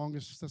 That's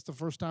the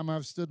first time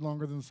I've stood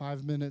longer than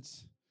 5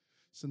 minutes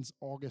since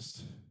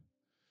August.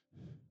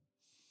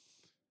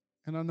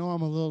 And I know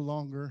I'm a little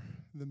longer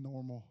than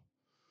normal.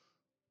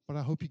 But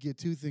I hope you get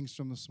 2 things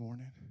from this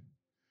morning.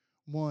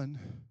 1,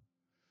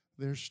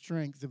 there's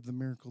strength if the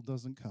miracle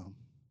doesn't come.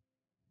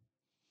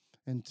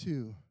 And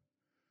 2,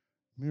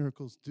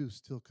 miracles do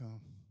still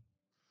come.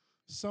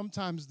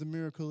 Sometimes the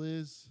miracle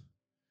is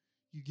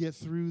you get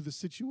through the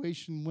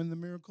situation when the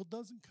miracle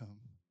doesn't come.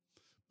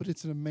 But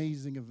it's an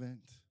amazing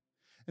event.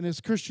 And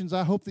as Christians,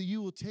 I hope that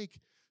you will take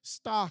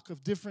stock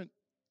of different,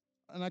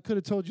 and I could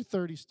have told you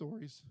 30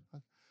 stories.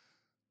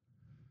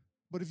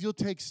 But if you'll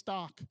take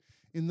stock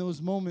in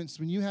those moments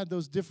when you had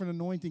those different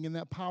anointing and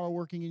that power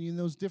working in you in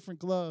those different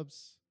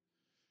gloves,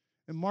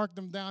 and mark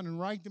them down and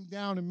write them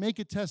down and make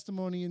a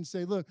testimony and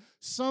say, look,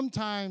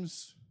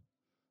 sometimes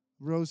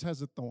Rose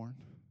has a thorn.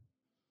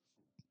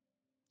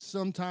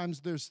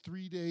 Sometimes there's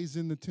 3 days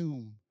in the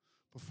tomb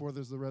before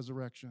there's the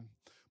resurrection.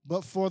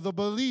 But for the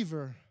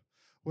believer,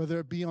 whether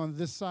it be on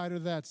this side or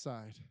that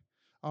side,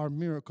 our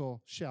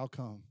miracle shall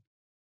come.